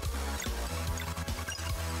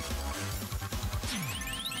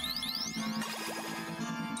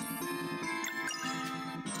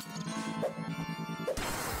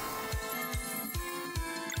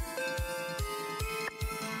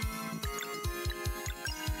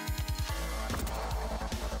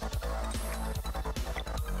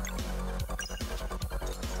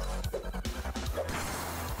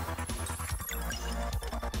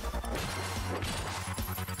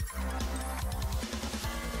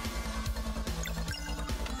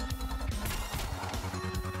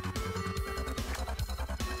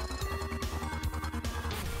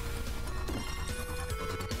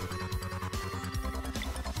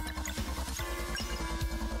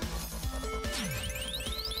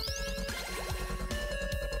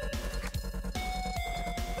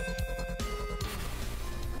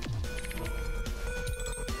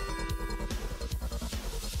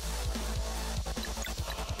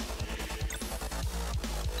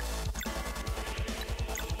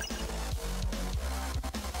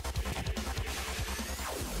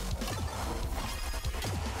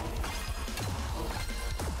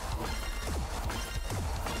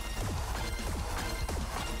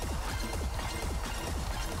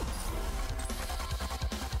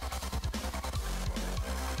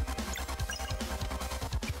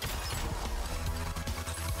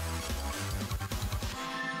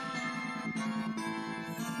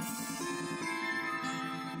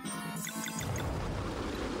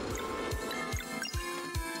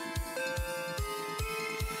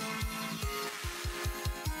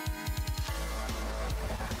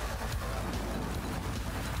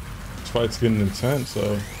 This fight's getting intense,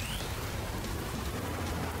 though.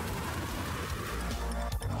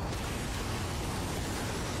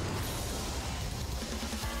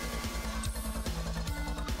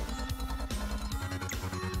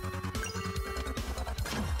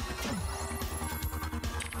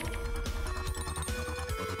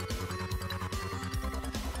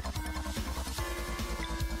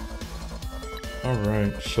 All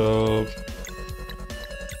right, so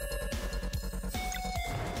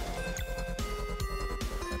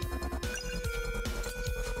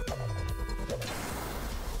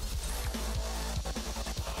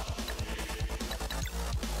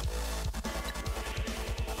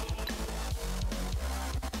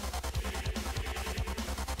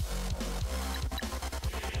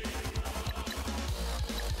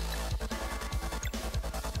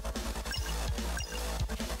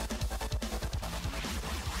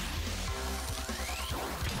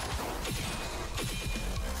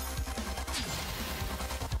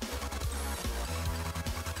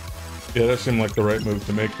yeah, that seemed like the right move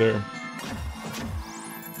to make there.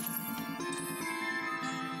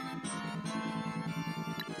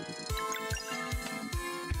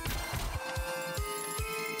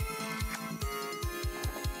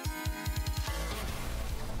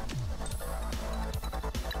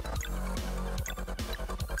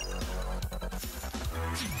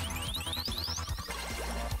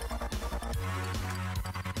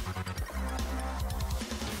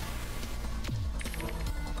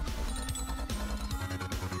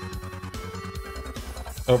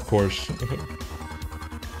 Of course.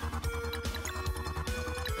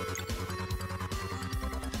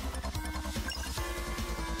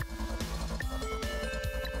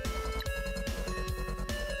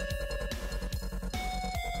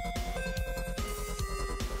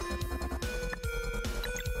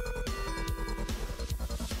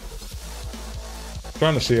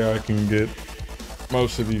 Trying to see how I can get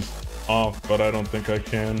most of these off, but I don't think I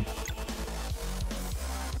can.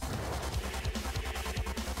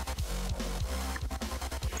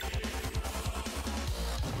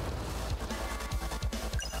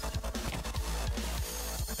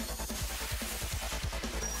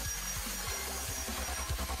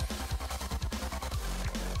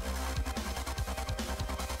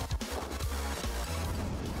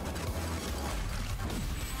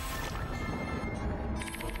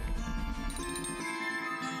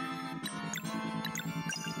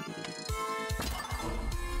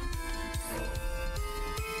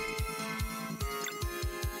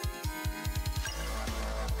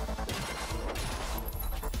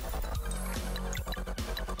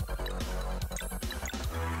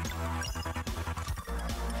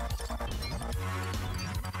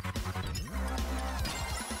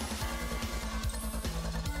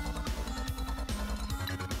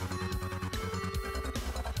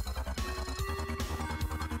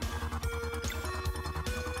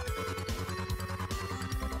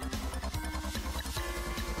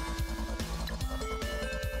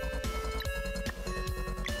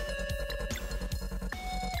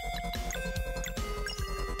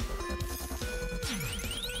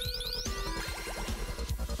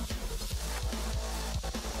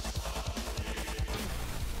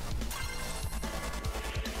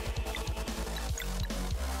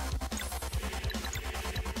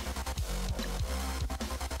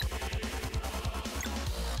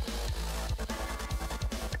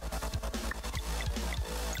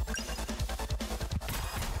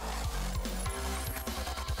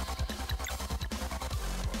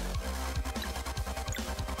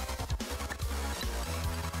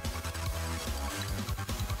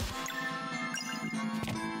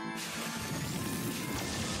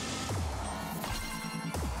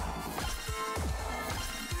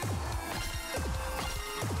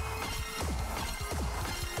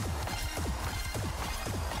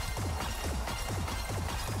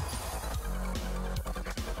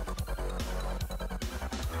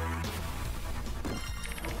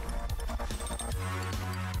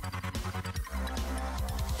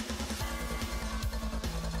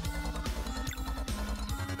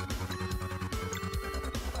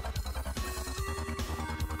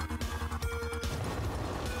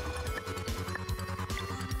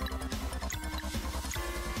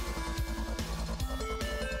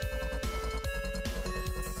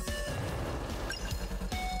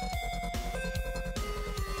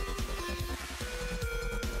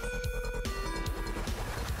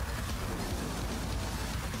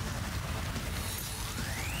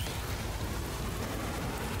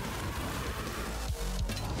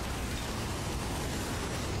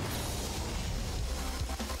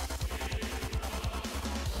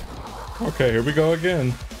 Okay, here we go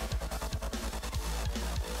again.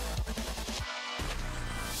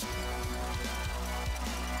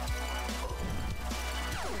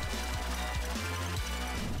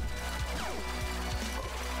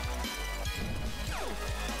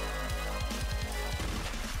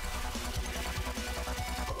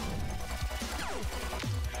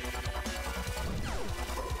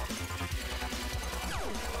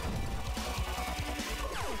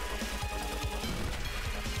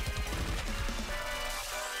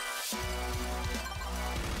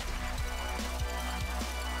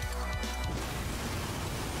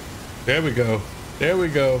 There we go. There we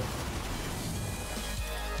go.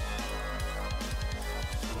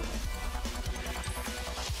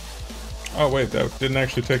 Oh wait, that didn't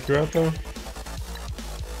actually take you out though?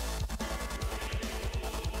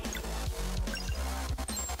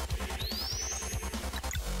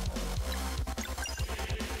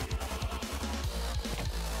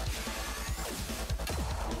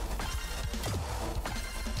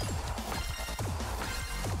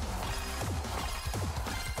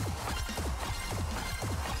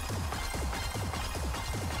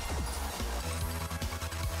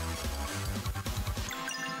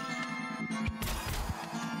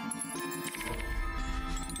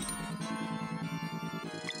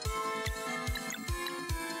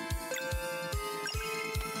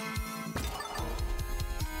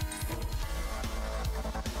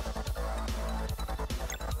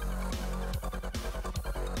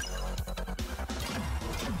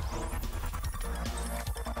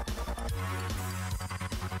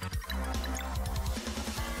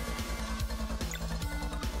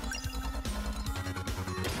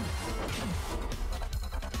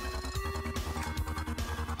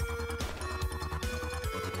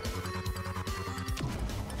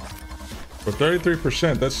 For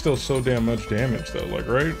 33%, that's still so damn much damage though, like,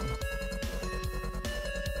 right?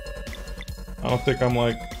 I don't think I'm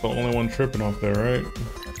like the only one tripping off there, right?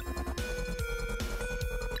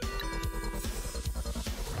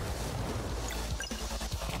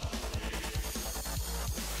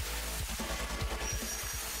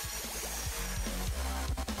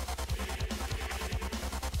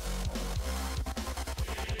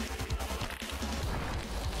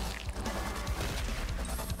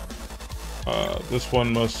 This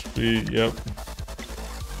one must be, yep.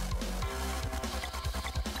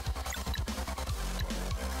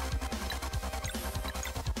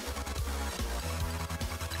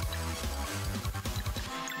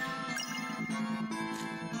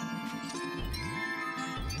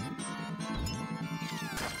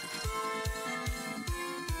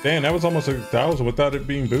 Damn, that was almost 1,000 without it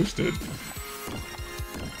being boosted.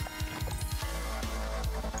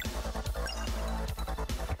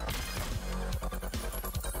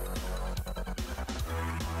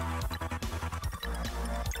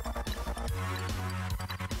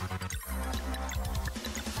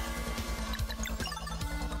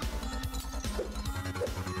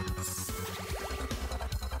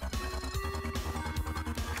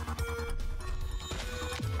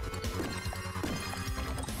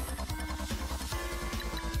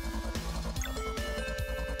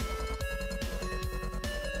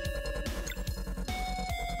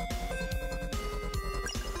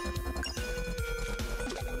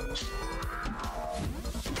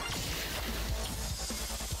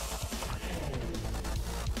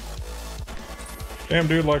 Damn,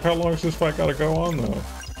 dude, like, how long is this fight gotta go on, though?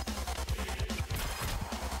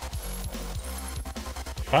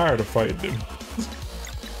 Tired of fighting him.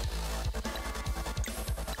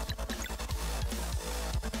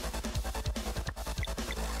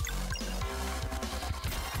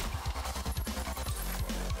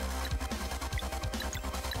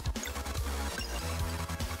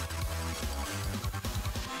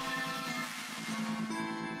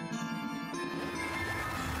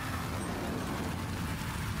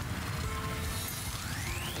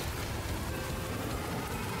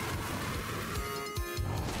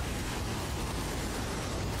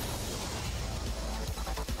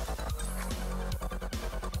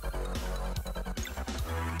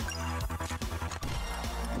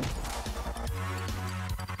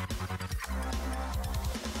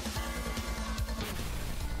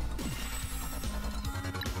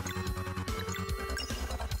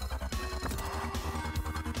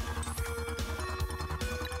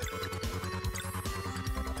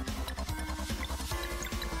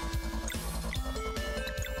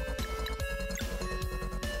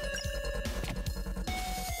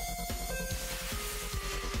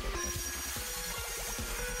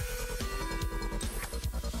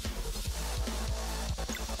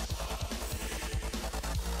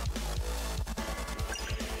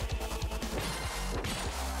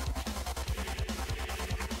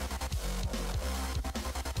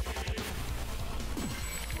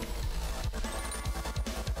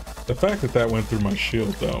 The fact that that went through my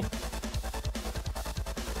shield, though.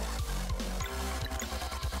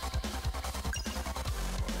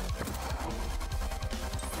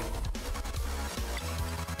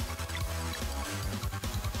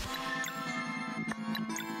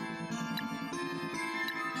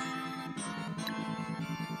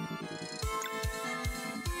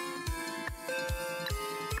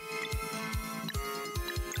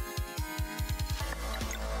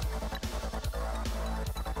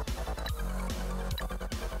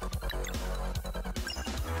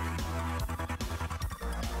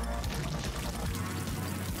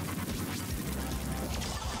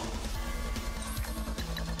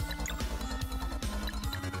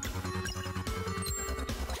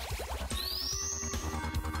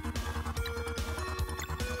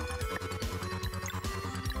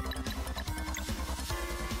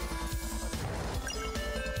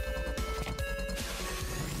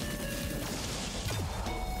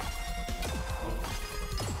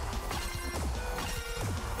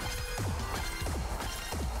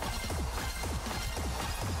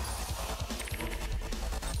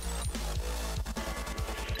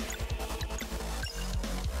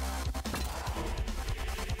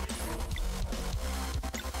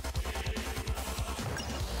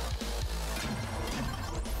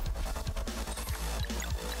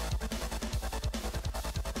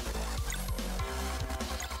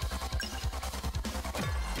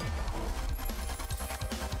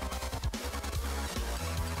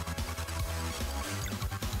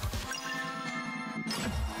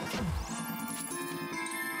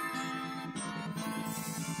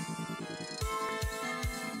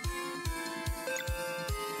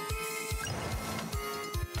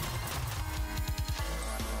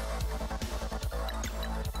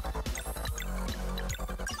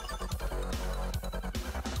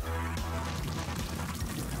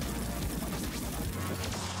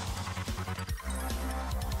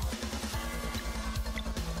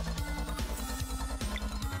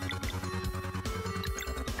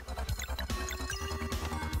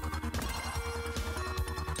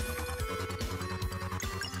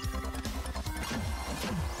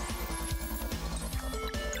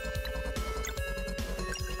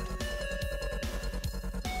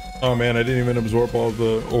 Oh man, I didn't even absorb all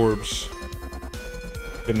the orbs.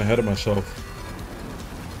 Getting ahead of myself.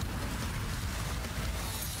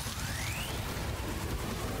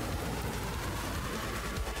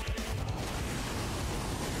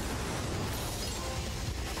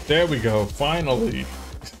 There we go, finally.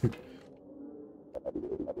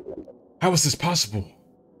 How is this possible?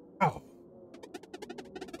 How?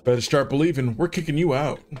 Better start believing we're kicking you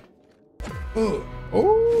out.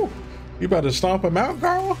 Oh, you about to stomp him out,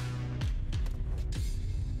 girl?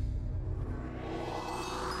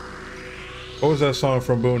 What was that song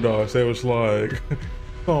from Boondocks? It was like,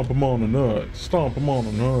 stomp him on the nuts, stomp him on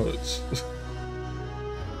the nuts.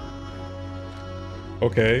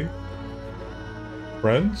 Okay.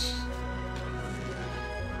 Friends?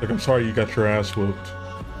 Like, I'm sorry you got your ass whooped.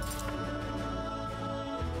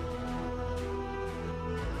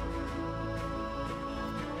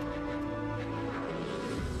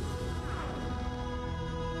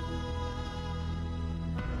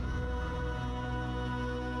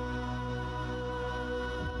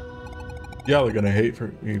 Y'all are gonna hate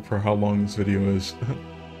me for how long this video is.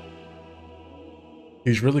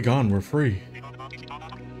 He's really gone, we're free.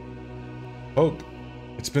 Hope,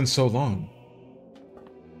 it's been so long.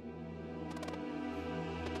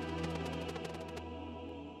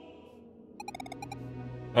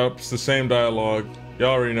 Oh, it's the same dialogue. Y'all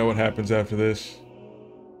already know what happens after this.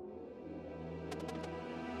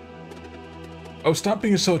 Oh, stop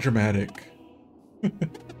being so dramatic.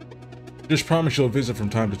 Just promise you'll visit from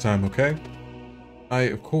time to time, okay?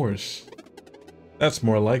 Of course. That's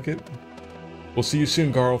more like it. We'll see you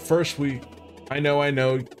soon, Garl. First I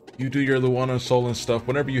know, you do your Luana soul and stuff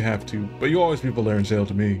whenever you have to, but you'll always be Valerian Zale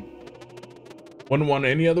to me. Wouldn't want it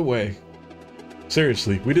any other way.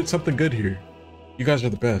 Seriously, we did something good here. You guys are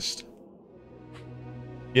the best.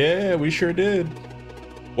 Yeah, we sure did.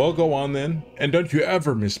 Well, go on then, and don't you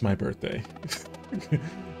ever miss my birthday.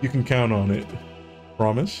 You can count on it.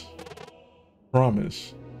 Promise?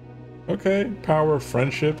 Promise. Okay, power of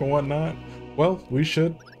friendship and whatnot. Well, we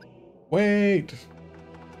should... Wait!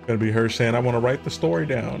 Gonna be her saying, I want to write the story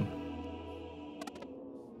down.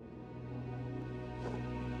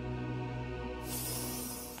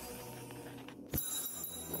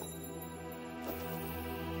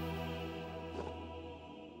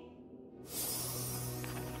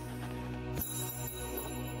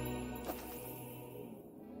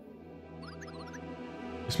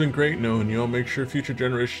 It's been great knowing you. I'll make sure future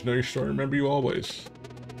generations know your story. Remember you always.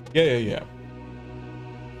 Yeah, yeah, yeah.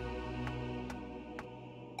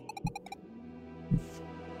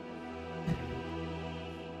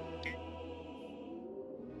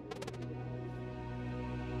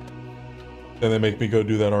 Then they make me go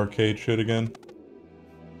do that arcade shit again.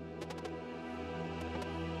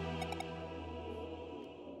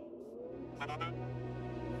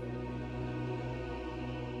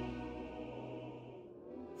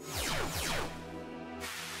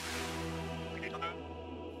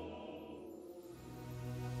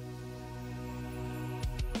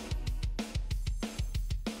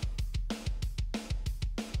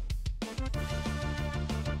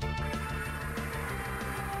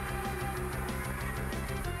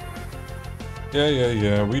 Yeah, yeah,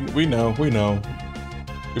 yeah. We know, we know.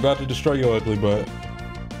 We're about to destroy your ugly butt.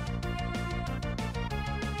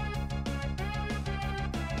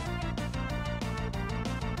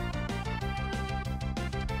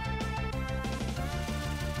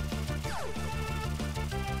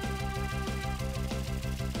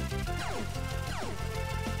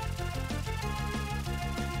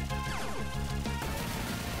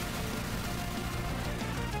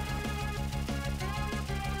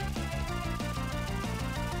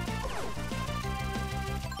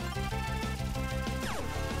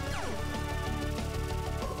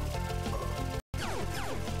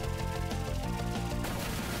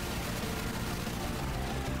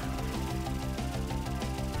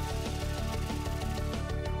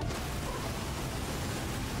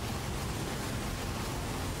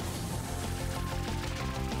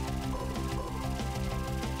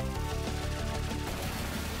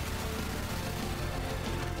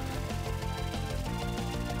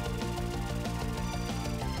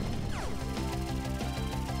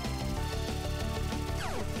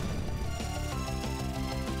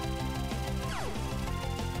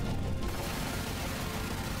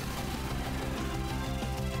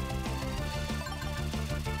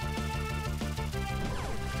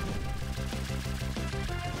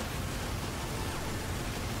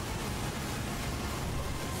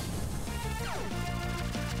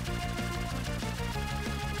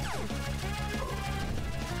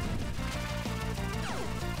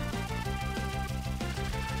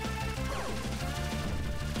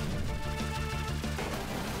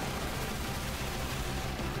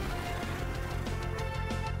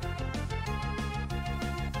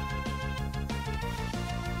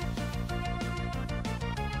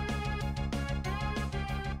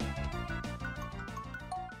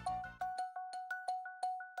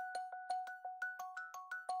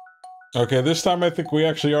 Okay, this time I think we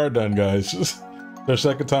actually are done, guys. Their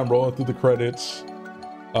second time rolling through the credits.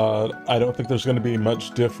 I don't think there's going to be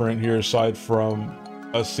much different here aside from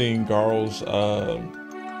us seeing Garl's,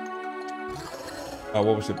 what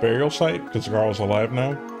was it, burial site? Because Garl's alive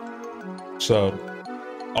now. So,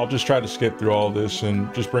 I'll just try to skip through all this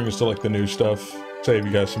and just bring us to, like, the new stuff. Save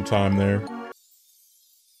you guys some time there.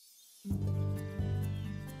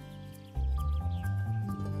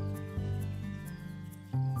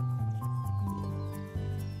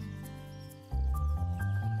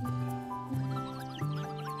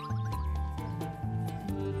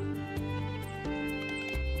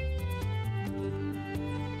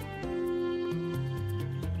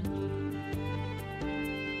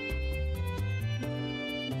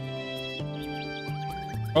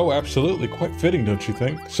 Oh, absolutely. Quite fitting, don't you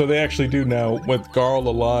think? So they actually do now, with Garl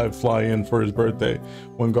alive, fly in for his birthday.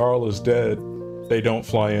 When Garl is dead, they don't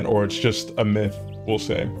fly in, or it's just a myth, we'll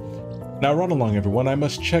say. Now run along, everyone. I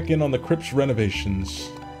must check in on the crypt's renovations.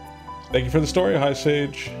 Thank you for the story, High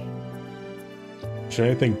Sage. Is there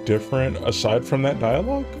anything different aside from that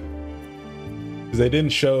dialogue? Because they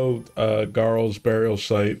didn't show Garl's burial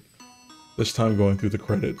site this time going through the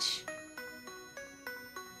credits.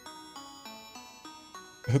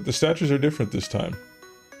 The statues are different this time.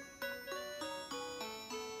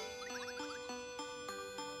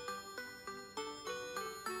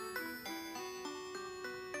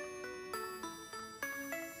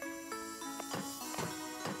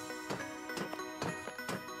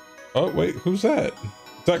 Oh, wait, who's that?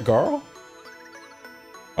 Is that Garl?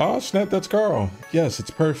 Oh, snap, that's Garl. Yes,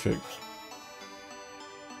 it's perfect.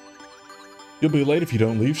 You'll be late if you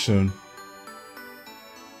don't leave soon.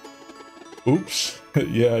 Oops.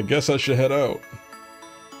 Yeah, I guess I should head out.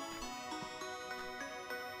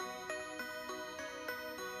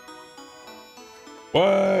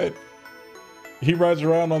 What? He rides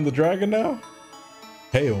around on the dragon now?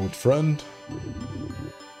 Hey, old friend.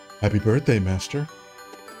 Happy birthday, master.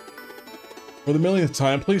 For the millionth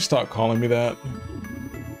time, please stop calling me that.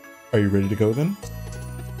 Are you ready to go then?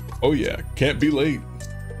 Oh yeah, can't be late.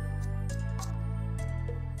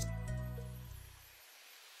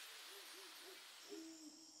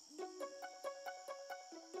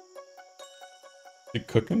 He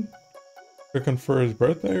cooking? Cooking for his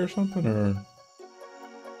birthday or something, or?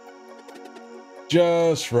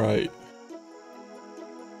 Just right.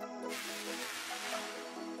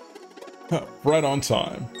 Huh, right on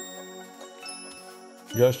time.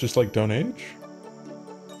 You guys just like don't age?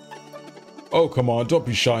 Oh, come on, don't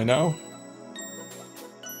be shy now.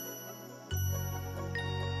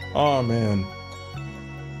 Oh, man.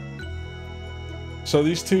 So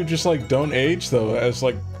these two just like don't age though, as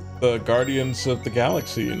like the guardians of the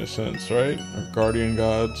galaxy in a sense, right? Or guardian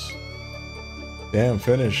gods. Damn,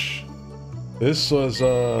 finish. This was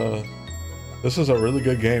a really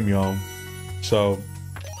good game, y'all. So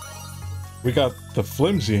we got the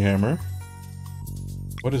flimsy hammer.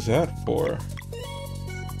 What is that for?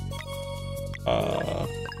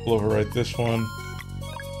 We'll overwrite this one.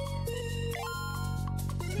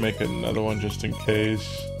 Make another one just in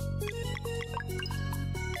case.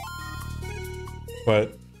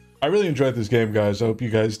 But I really enjoyed this game, guys. I hope you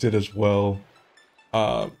guys did as well.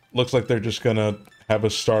 Looks like they're just gonna have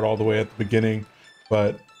us start all the way at the beginning.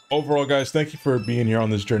 But overall, guys, thank you for being here on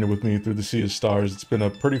this journey with me through the Sea of Stars. It's been a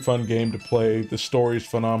pretty fun game to play. The story is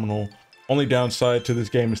phenomenal. Only downside to this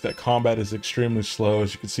game is that combat is extremely slow,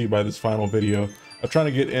 as you can see by this final video. I'm trying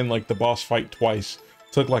to get in like the boss fight twice.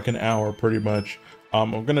 Took like an hour pretty much.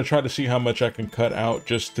 I'm gonna try to see how much I can cut out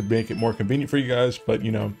just to make it more convenient for you guys. But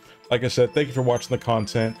you know, like I said, thank you for watching the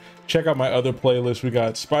content. Check out my other playlist. We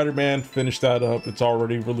got Spider-Man, finished that up. It's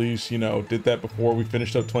already released, you know, did that before we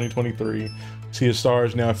finished up 2023. Sea of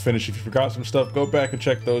Stars now finished. If you forgot some stuff, go back and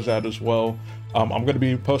check those out as well. I'm going to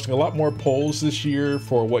be posting a lot more polls this year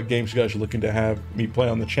for what games you guys are looking to have me play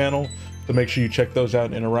on the channel. So make sure you check those out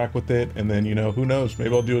and interact with it. And then, you know, who knows,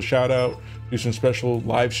 maybe I'll do a shout out, do some special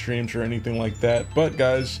live streams or anything like that. But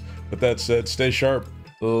guys, with that said, stay sharp.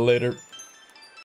 Later.